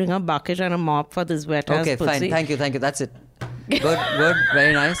pussy. Bring a bucket and a mop for this wet ass pussy. Okay, fine. Thank you. That's it. Good.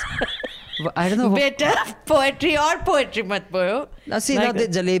 Very nice. I don't know. Better poetry or poetry, mat boyo. Now see, now the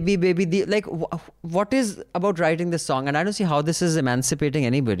Jalebi Baby, what is about writing this song? And I don't see how this is emancipating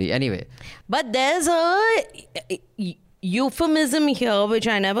anybody. Anyway. But there's a euphemism here which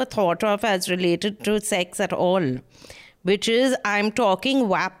I never thought of as related to sex at all. Which is, I'm talking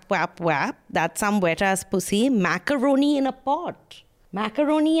whap, whap, whap. That's some wet ass pussy. Macaroni in a pot.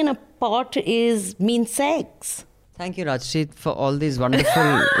 Macaroni in a pot means sex. Thank you, Rajshri, for all these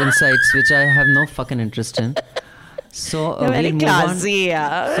wonderful insights, which I have no fucking interest in. So very we'll classy, move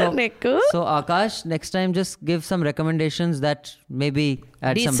on. Niku. So Akash, next time just give some recommendations that maybe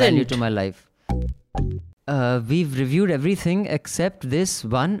add Decent. some value to my life. We've reviewed everything except this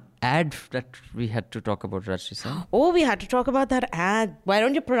one ad that we had to talk about, Rajshri. Oh, we had to talk about that ad. Why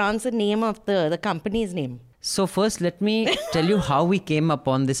don't you pronounce the name of the company's name? So first, let me tell you how we came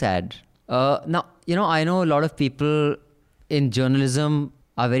upon this ad. Now, I know a lot of people in journalism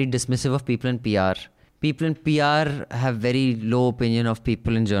are very dismissive of people in PR. People in PR have very low opinion of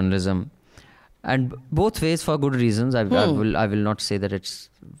people in journalism. And both ways for good reasons. I will not say that it's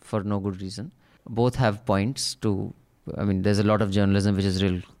for no good reason. Both have points to, there's a lot of journalism which is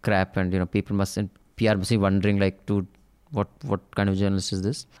real crap, and people in PR must be wondering dude, what kind of journalist is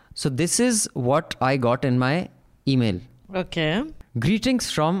this? So this is what I got in my email. Okay.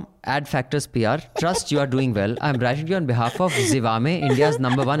 Greetings from Ad Factors PR. Trust you are doing well. I'm writing to you on behalf of Zivame, India's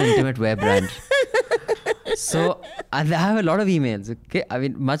 #1 intimate wear brand. So, and I have a lot of emails. Okay,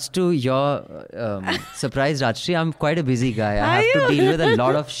 much to your surprise, Rajshri, I'm quite a busy guy. I have to deal with a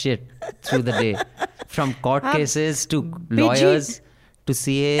lot of shit through the day, from court cases to lawyers to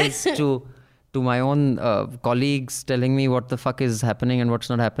CAs to my own colleagues telling me what the fuck is happening and what's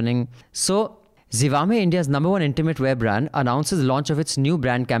not happening. So, Zivame, India's #1 intimate wear brand, announces the launch of its new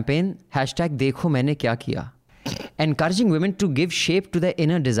brand campaign, #Dekho Maine Kya Kiya, encouraging women to give shape to their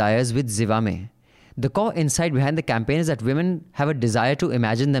inner desires with Zivame. The core insight behind the campaign is that women have a desire to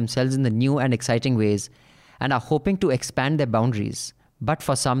imagine themselves in the new and exciting ways and are hoping to expand their boundaries. But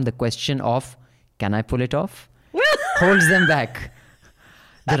for some, the question of, can I pull it off? holds them back.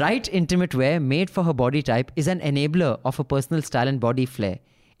 The right intimate wear made for her body type is an enabler of her personal style and body flair.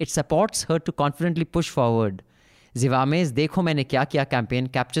 It supports her to confidently push forward. Zivame's Dekho Maine Kya Kiya campaign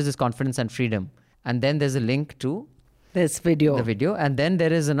captures this confidence and freedom. And then there's a link to this video. The video. And then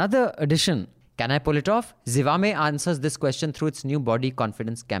there is another addition. Can I pull it off? Zivame answers this question through its new body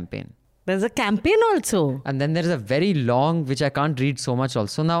confidence campaign. There's a campaign also. And then there is a very long, which I can't read so much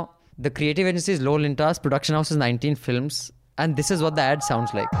also. Now, the creative agency is Low Lintas, production house is 19 Films. And this is what the ad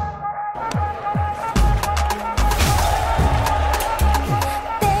sounds like.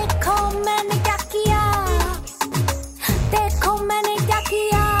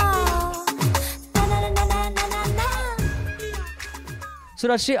 So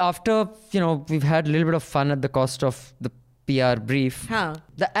Rajshri, after, we've had a little bit of fun at the cost of the PR brief,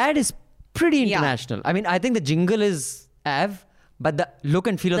 the ad is pretty international. Yeah. I think the jingle is Av, but the look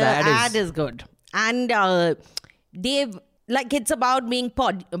and feel of the ad is good. And they've, it's about being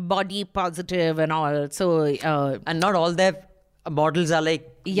body positive and all. So, and not all their models are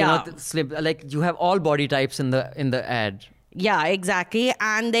slim. You have all body types in the ad. Yeah, exactly.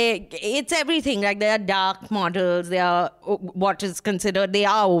 And it's everything. They are dark models. They are what is considered, they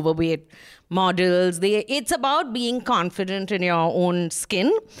are overweight models. It's about being confident in your own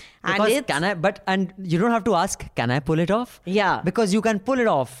skin. Because and you don't have to ask, can I pull it off? Yeah. Because you can pull it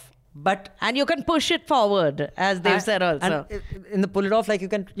off. And you can push it forward, as they've said also. And in the pull it off, you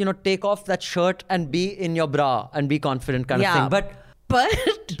can, take off that shirt and be in your bra and be confident kind of thing. But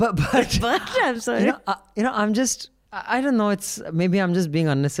I'm sorry. I'm just... I don't know, maybe I'm just being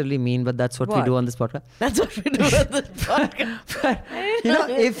unnecessarily mean, but that's what we do on this podcast. That's what we do on this podcast. But,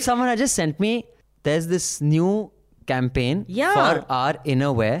 if someone had just sent me, there's this new campaign for our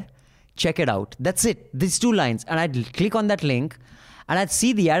inner wear, check it out. That's it. These 2 lines. And I'd click on that link and I'd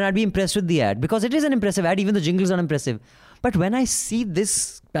see the ad and I'd be impressed with the ad because it is an impressive ad. Even the jingle is not impressive. But when I see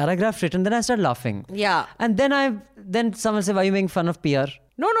this paragraph written, then I start laughing. Yeah. And then someone said, why are you making fun of PR?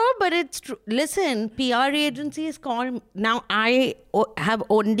 No, but it's true. Listen, PR agencies call... Now, I have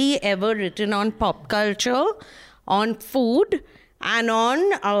only ever written on pop culture, on food, and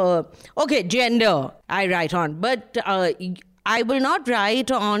on... gender, I write on. But I will not write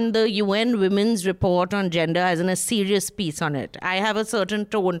on the UN Women's Report on gender as in a serious piece on it. I have a certain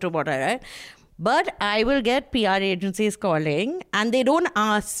tone to what I write. But I will get PR agencies calling and they don't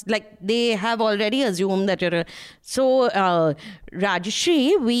ask, like they have already assumed that you're So,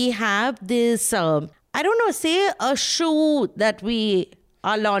 Rajashri, we have this, I don't know, say a shoe that we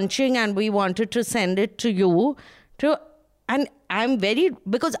are launching and we wanted to send it to you. And I'm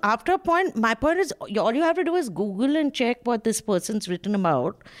because after a point, my point is all you have to do is Google and check what this person's written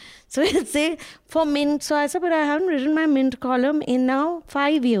about. So it'll say for Mint. So I said, but I haven't written my Mint column in now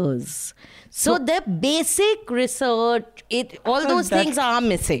 5 years. So the basic research, all those things are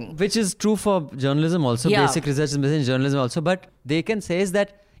missing. Which is true for journalism also. Yeah. Basic research is missing in journalism also. But they can say is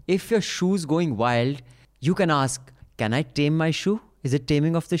that if your shoe's going wild, you can ask, can I tame my shoe? Is it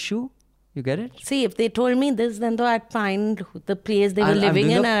taming of the shoe? You get it? See, if they told me this, then though I'd find the place they were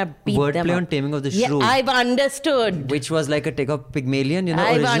living in and I'd beat them wordplay up. on taming of the Yeah, shrew. I've understood. Which was like a take of Pygmalion, you know.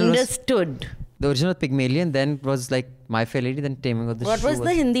 I've original understood. The original Pygmalion then was like My Fair Lady, then Taming of the What Shrew. was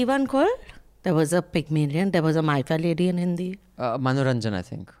the Hindi one called? There was a Pygmalion, there was a My Fair Lady in Hindi. Manoranjan, I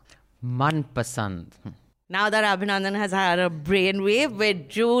think. Man Pasand. Now that Abhinandan has had a brainwave where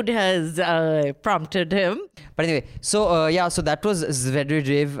Jude has prompted him. But anyway, so so that was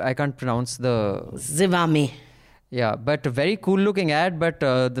Zvedrev. I can't pronounce the... Zivame. Yeah, but a very cool looking ad, but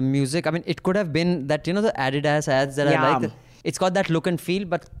the music, I mean, it could have been that, you know, the Adidas ads that I like. It's got that look and feel,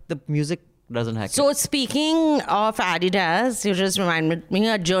 but the music doesn't have it. So speaking of Adidas, you just reminded me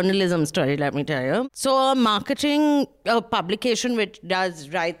a journalism story, let me tell you. So a marketing publication which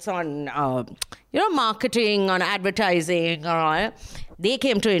writes on, marketing, on advertising, all, they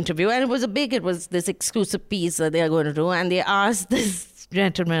came to interview and it was this exclusive piece that they are going to do. And they asked this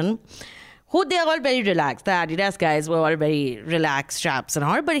gentleman, who they are all very relaxed. The Adidas guys were all very relaxed chaps and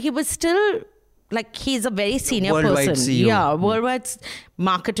all, but he was still... Like he's a very senior worldwide person. CEO. Yeah, worldwide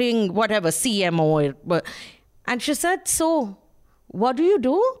marketing, whatever, CMO. And she said, so what do you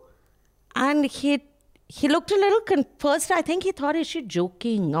do? And he looked a little first I think he thought, is she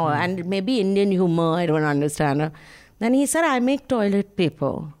joking? And maybe Indian humor, I don't understand. Then he said, I make toilet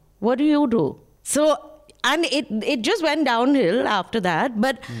paper. What do you do? So, and it just went downhill after that.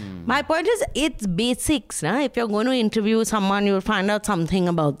 But my point is, it's basics. If you're going to interview someone, you'll find out something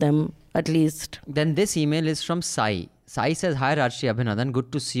about them. At least. Then this email is from Sai. Sai says, hi Rajshri Abhinandan, good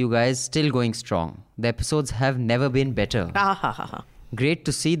to see you guys still going strong. The episodes have never been better. Great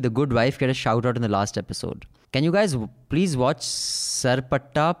to see The Good Wife get a shout out in the last episode. Can you guys please watch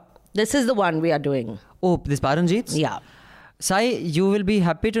Sarpatta? This is the one we are doing. Oh, this Paranjeet's? Yeah. Sai, you will be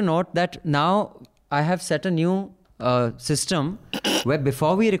happy to note that now I have set a new system where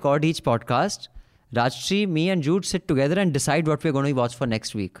before we record each podcast, Rajshri, me and Jude sit together and decide what we're going to watch for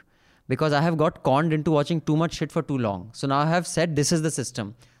next week. Because I have got conned into watching too much shit for too long. So now I have said this is the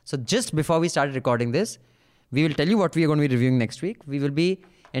system. So just before we started recording this, we will tell you what we are going to be reviewing next week. We will be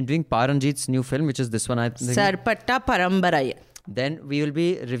entering Paranjeet's new film, which is this one. Sarpatta Parambaraya. Then we will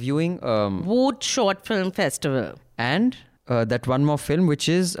be reviewing... Wood Short Film Festival. And that one more film, which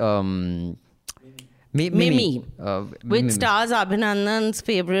is... Mimi. Which stars Abhinandan's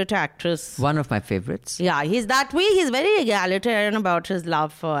favourite actress. One of my favourites. Yeah, he's that way. He's very egalitarian about his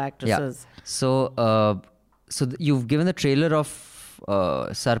love for actresses. Yeah. So, you've given the trailer of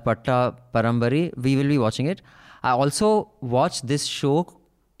Sarpatta Parambari. We will be watching it. I also watched this show,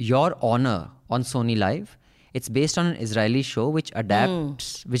 Your Honor, on Sony Live. It's based on an Israeli show which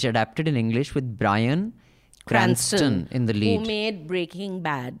adapted in English with Bryan Cranston in the lead. Who made Breaking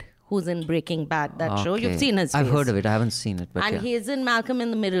Bad. Who's in Breaking Bad, that show. You've seen his face. I've heard of it. I haven't seen it. But and he's in Malcolm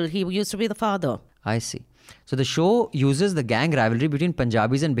in the Middle. He used to be the father. I see. So the show uses the gang rivalry between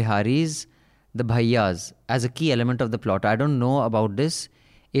Punjabis and Biharis, the Bhaiyas, as a key element of the plot. I don't know about this.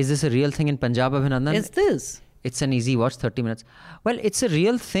 Is this a real thing in Punjab, Abhinandan? Is this? It's an easy watch, 30 minutes. Well, it's a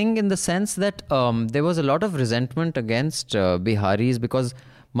real thing in the sense that there was a lot of resentment against Biharis because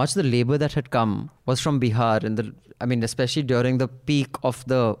much of the labor that had come was from Bihar especially during the peak of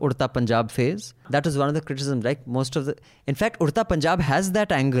the Urta Punjab phase. That was one of the criticisms, like in fact, Urta Punjab has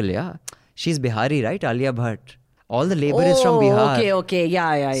that angle, yeah. She's Bihari, right? Alia Bhatt. All the labor is from Bihar. Okay.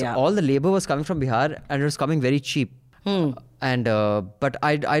 Yeah. So all the labor was coming from Bihar and it was coming very cheap. And but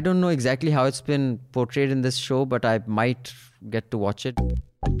I don't know exactly how it's been portrayed in this show, but I might get to watch it.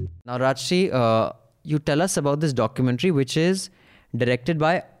 Now, Rajshri, you tell us about this documentary, which is directed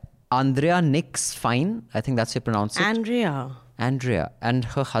by Andrea Nix Fine. I think that's how you pronounce it. Andrea. And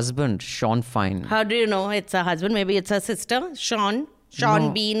her husband, Sean Fine. How do you know it's a husband? Maybe it's a sister? Sean No,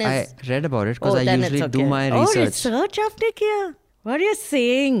 Bean is... I read about it because I usually do my research. Oh, research after kiya? What are you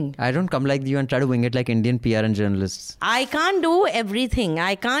saying? I don't come like you and try to wing it like Indian PR and journalists. I can't do everything.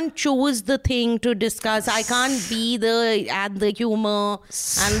 I can't choose the thing to discuss. I can't add the humor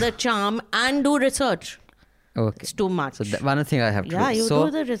and the charm and do research. Okay. It's too much. So one thing I have to do. Yeah, you so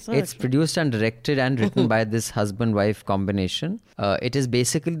do the research. It's produced and directed and written by this husband-wife combination. It is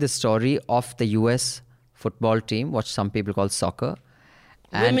basically the story of the US football team, what some people call soccer.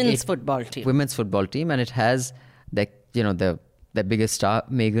 Women's football team. Women's football team. And it has the biggest star,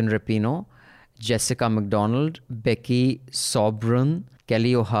 Megan Rapinoe, Jessica McDonald, Becky Sobran,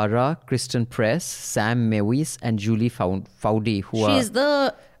 Kelly O'Hara, Kristen Press, Sam Mewis, and Julie Foudy,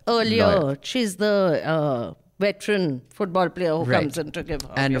 She's the veteran football player who comes in to give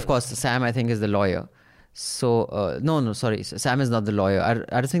her. And of course, Sam, I think, is the lawyer. So, sorry. Sam is not the lawyer.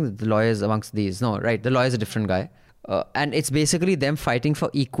 I don't think that the lawyer is amongst these. No, right. The lawyer is a different guy. And it's basically them fighting for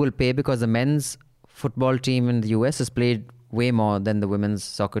equal pay because the men's football team in the US has played way more than the women's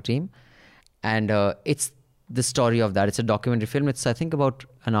soccer team. And it's the story of that. It's a documentary film. It's, I think, about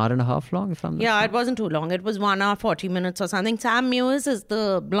an hour and a half long, if I'm not wrong. It wasn't too long. It was 1 hour, 40 minutes or something. Sam Mewis is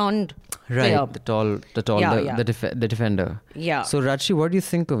the blonde player. Right, the defender. Yeah. So, Rajshi, what do you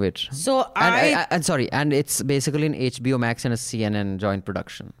think of it? So, and it's basically an HBO Max and a CNN joint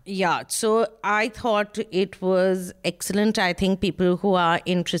production. Yeah, so I thought it was excellent. I think people who are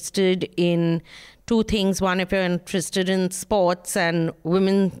interested in two things. One, if you're interested in sports and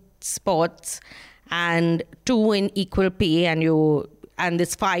women's sports, and two, in equal pay, and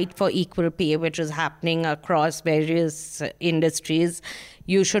this fight for equal pay, which is happening across various industries,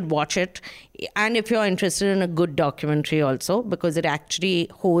 you should watch it. And if you're interested in a good documentary also, because it actually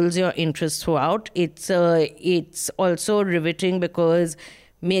holds your interest throughout, it's also riveting because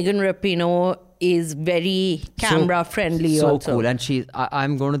Megan Rapinoe is very camera friendly. So also cool. And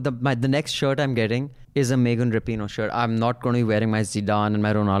I'm going to the next shirt I'm getting is a Megan Rapinoe shirt. I'm not going to be wearing my Zidane and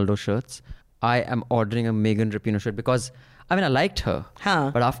my Ronaldo shirts. I am ordering a Megan Rapinoe shirt because, I liked her.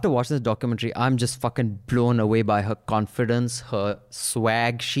 But after watching this documentary, I'm just fucking blown away by her confidence, her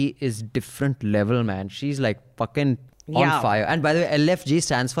swag. She is different level, man. She's like fucking on fire. And by the way, LFG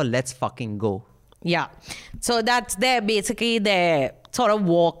stands for Let's Fucking Go. Yeah. So that's basically their sort of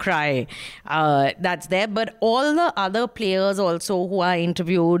war cry that's there. But all the other players also who are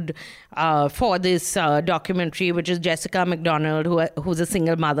interviewed for this documentary, which is Jessica McDonald, who's a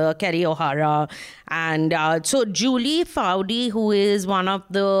single mother, Kelly O'Hara, and so Julie Foudy, who is one of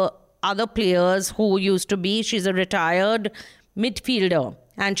the other players she's a retired midfielder,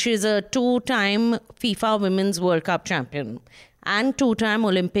 and she's a 2-time FIFA Women's World Cup champion and 2-time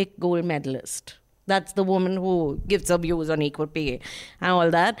Olympic gold medalist. That's the woman who gives her views on equal pay and all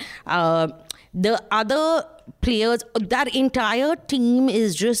that. The other players, that entire team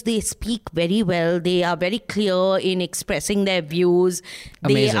is just, they speak very well. They are very clear in expressing their views.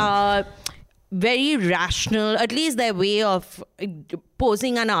 Amazing. They are very rational. At least their way of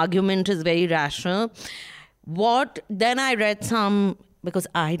posing an argument is very rational. Then I read some, because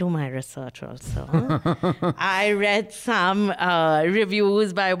I do my research also. I read some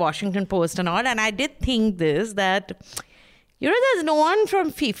reviews by Washington Post and all, and I did think this, that, there's no one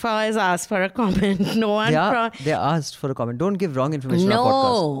from FIFA has asked for a comment. No one they asked for a comment. Don't give wrong information on our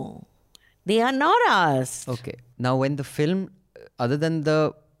podcast. No, they are not asked. Okay. Now, when the film, other than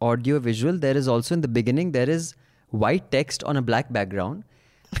the audio visual, there is also in the beginning, there is white text on a black background.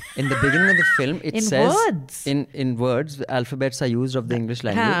 In the beginning of the film, it says words. In words, the alphabets are used of the English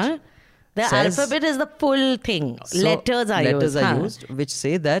language. The alphabet is the full thing. Letters are used, which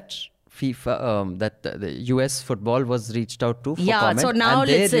say that FIFA, that the US football was reached out to for comment. So now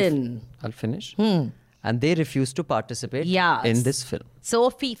listen. I'll finish. And they refused to participate in this film. So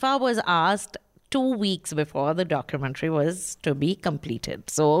FIFA was asked 2 weeks before the documentary was to be completed.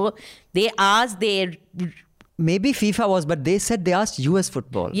 So they asked Maybe FIFA was, but they said they asked US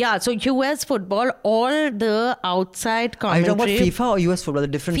football. Yeah, so US football, all the outside commentary. Are you talking about FIFA or US football? The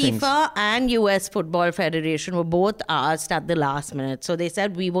different things. FIFA and US Football Federation were both asked at the last minute. So they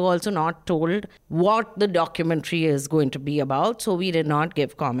said we were also not told what the documentary is going to be about. So we did not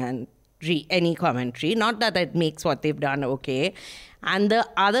give any commentary. Not that it makes what they've done okay. And the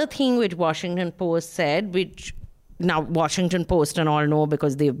other thing which Washington Post said, which now Washington Post and all know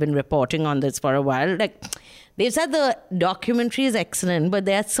because they've been reporting on this for a while, they said the documentary is excellent, but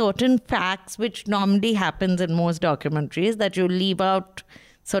there are certain facts which normally happens in most documentaries, that you leave out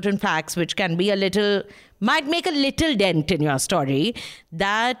certain facts which can be might make a little dent in your story.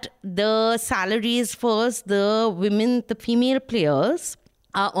 That the salaries first, the female players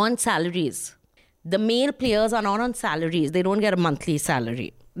are on salaries. The male players are not on salaries. They don't get a monthly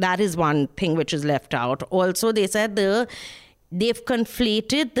salary. That is one thing which is left out. Also, they said the they've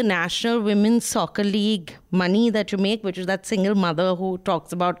conflated the National Women's Soccer League money that you make, which is that single mother who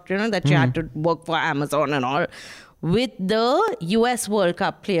talks about, that she had to work for Amazon and all, with the US World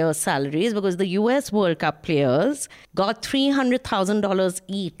Cup players' salaries, because the US World Cup players got $300,000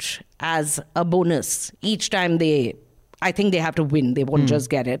 each as a bonus each time I think they have to win. They won't just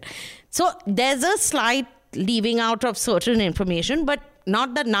get it. So there's a slight leaving out of certain information, but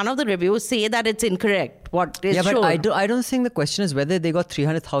not that none of the reviews say that it's incorrect. What is but shown. I don't think the question is whether they got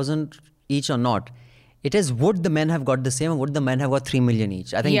 300,000 each or not. It is, would the men have got the same, or would the men have got 3 million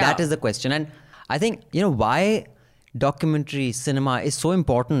each? I think that is the question. And I think, why documentary cinema is so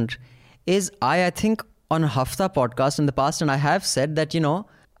important is I think on a Hafta podcast in the past, and I have said that,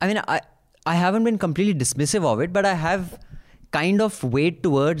 I haven't been completely dismissive of it, but I have kind of weighed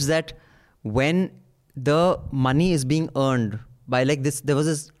towards that when the money is being earned by like this, there was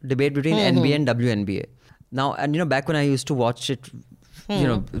this debate between NBA and WNBA. Now, and back when I used to watch it,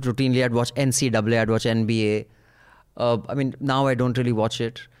 routinely, I'd watch NCAA, I'd watch NBA. Now I don't really watch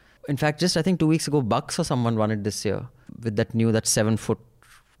it. In fact, just I think 2 weeks ago, Bucks or someone won it this year with that 7-foot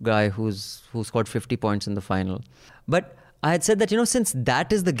guy who scored 50 points in the final. But I had said that, since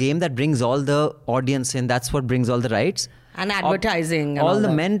that is the game that brings all the audience in, that's what brings all the rights. And advertising. All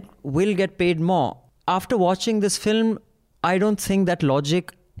the men will get paid more. After watching this film, I don't think that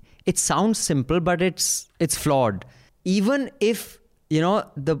logic, it sounds simple, but it's flawed. Even if,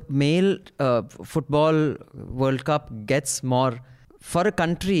 the male football World Cup gets more, for a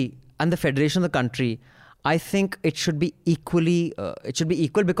country and the federation of the country, I think it should be equal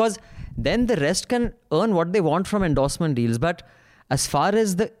because then the rest can earn what they want from endorsement deals. But as far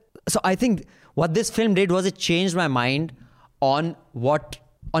as so I think what this film did was it changed my mind on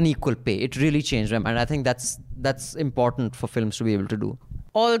equal pay. It really changed my mind. I think that's important for films to be able to do.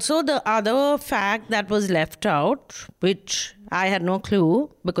 Also, the other fact that was left out, which I had no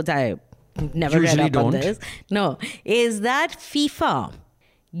clue because I never Usually read up on don't. this. No, is that FIFA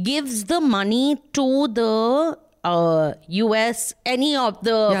gives the money to the US, any of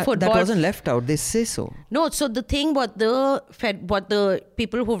the football. That wasn't left out. They say so. No, so the thing what the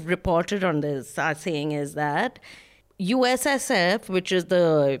people who've reported on this are saying is that USSF, which is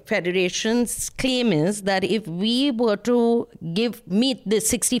the federation's claim, is that if we were to meet the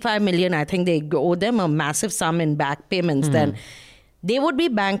 65 million, I think they owe them a massive sum in back payments, then they would be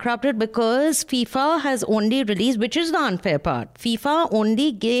bankrupted because FIFA has only released, which is the unfair part, FIFA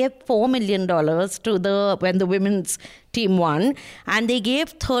only gave $4 million when the women's team won, and they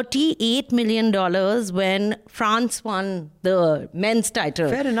gave $38 million when France won the men's title.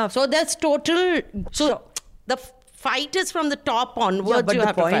 Fair enough. So that's total. So the fight is from the top onwards. Yeah, but you the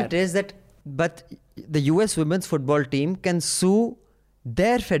have to point fight. is that, but the US women's football team can sue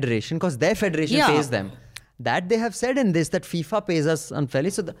their federation because their federation pays them. That they have said in this, that FIFA pays us unfairly.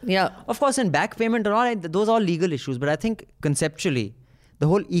 So, of course, in back payment and all, those are all legal issues. But I think conceptually, the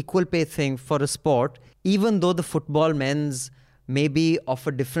whole equal pay thing for a sport, even though the football men's may be of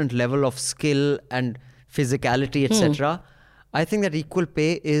a different level of skill and physicality, etc., I think that equal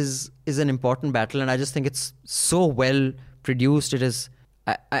pay is an important battle. And I just think it's so well produced. It is...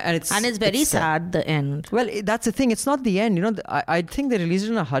 And it's very sad, the end. Well, that's the thing. It's not the end. I think they released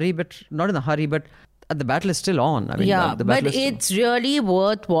it in a hurry, but not in a hurry, but the battle is still on. I mean, the battle but it's really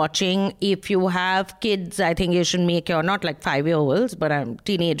worth watching. If you have kids, I think you should make not like 5-year-olds, but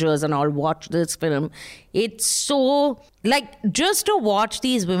teenagers and all, watch this film. It's so, just to watch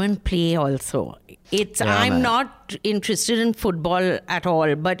these women play also. I'm not interested in football at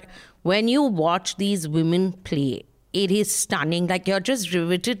all, but when you watch these women play, it is stunning. You're just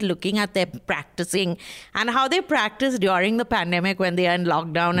riveted looking at them practicing and how they practice during the pandemic when they are in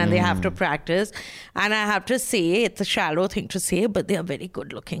lockdown and they have to practice. And I have to say, it's a shallow thing to say, but they are very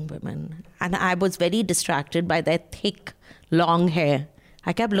good looking women. And I was very distracted by their thick, long hair.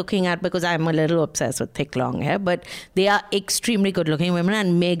 I kept looking at, because I'm a little obsessed with thick, long hair, but they are extremely good looking women.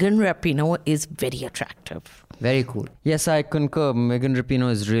 And Megan Rapinoe is very attractive. Very cool. Yes, I concur. Megan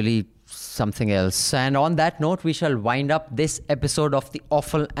Rapinoe is really something else. And on that note, we shall wind up this episode of the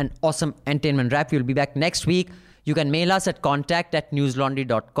Awful and Awesome Entertainment Wrap. We'll be back next week. You can mail us at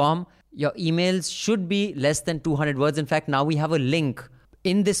contact@newslaundry.com. Your emails should be less than 200 words. In fact, now we have a link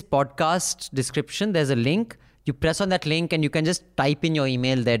in this podcast description. There's a link. You press on that link and you can just type in your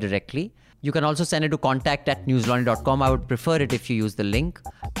email there directly. You can also send it to contact@newslaundry.com. I would prefer it if you use the link.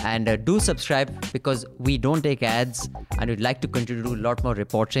 And do subscribe, because we don't take ads and we'd like to continue to do a lot more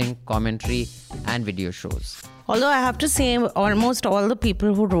reporting, commentary and video shows. Although I have to say, almost all the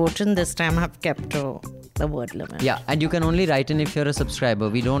people who wrote in this time have kept the word limit. Yeah, and you can only write in if you're a subscriber.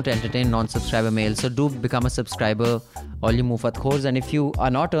 We don't entertain non-subscriber mail. So do become a subscriber. All you Mufat khors. And if you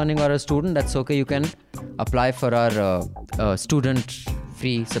are not earning or a student, that's okay. You can apply for our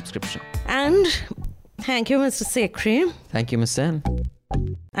student-free subscription. And thank you, Mr. Sekri. Thank you, Ms. Sen.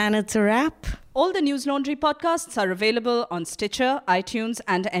 And it's a wrap. All the News Laundry podcasts are available on Stitcher, iTunes,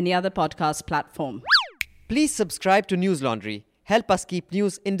 and any other podcast platform. Please subscribe to News Laundry. Help us keep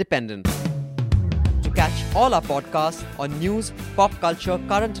news independent. To catch all our podcasts on news, pop culture,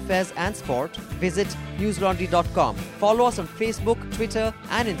 current affairs, and sport, visit newslaundry.com. Follow us on Facebook, Twitter,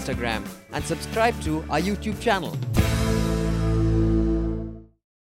 and Instagram, and subscribe to our YouTube channel.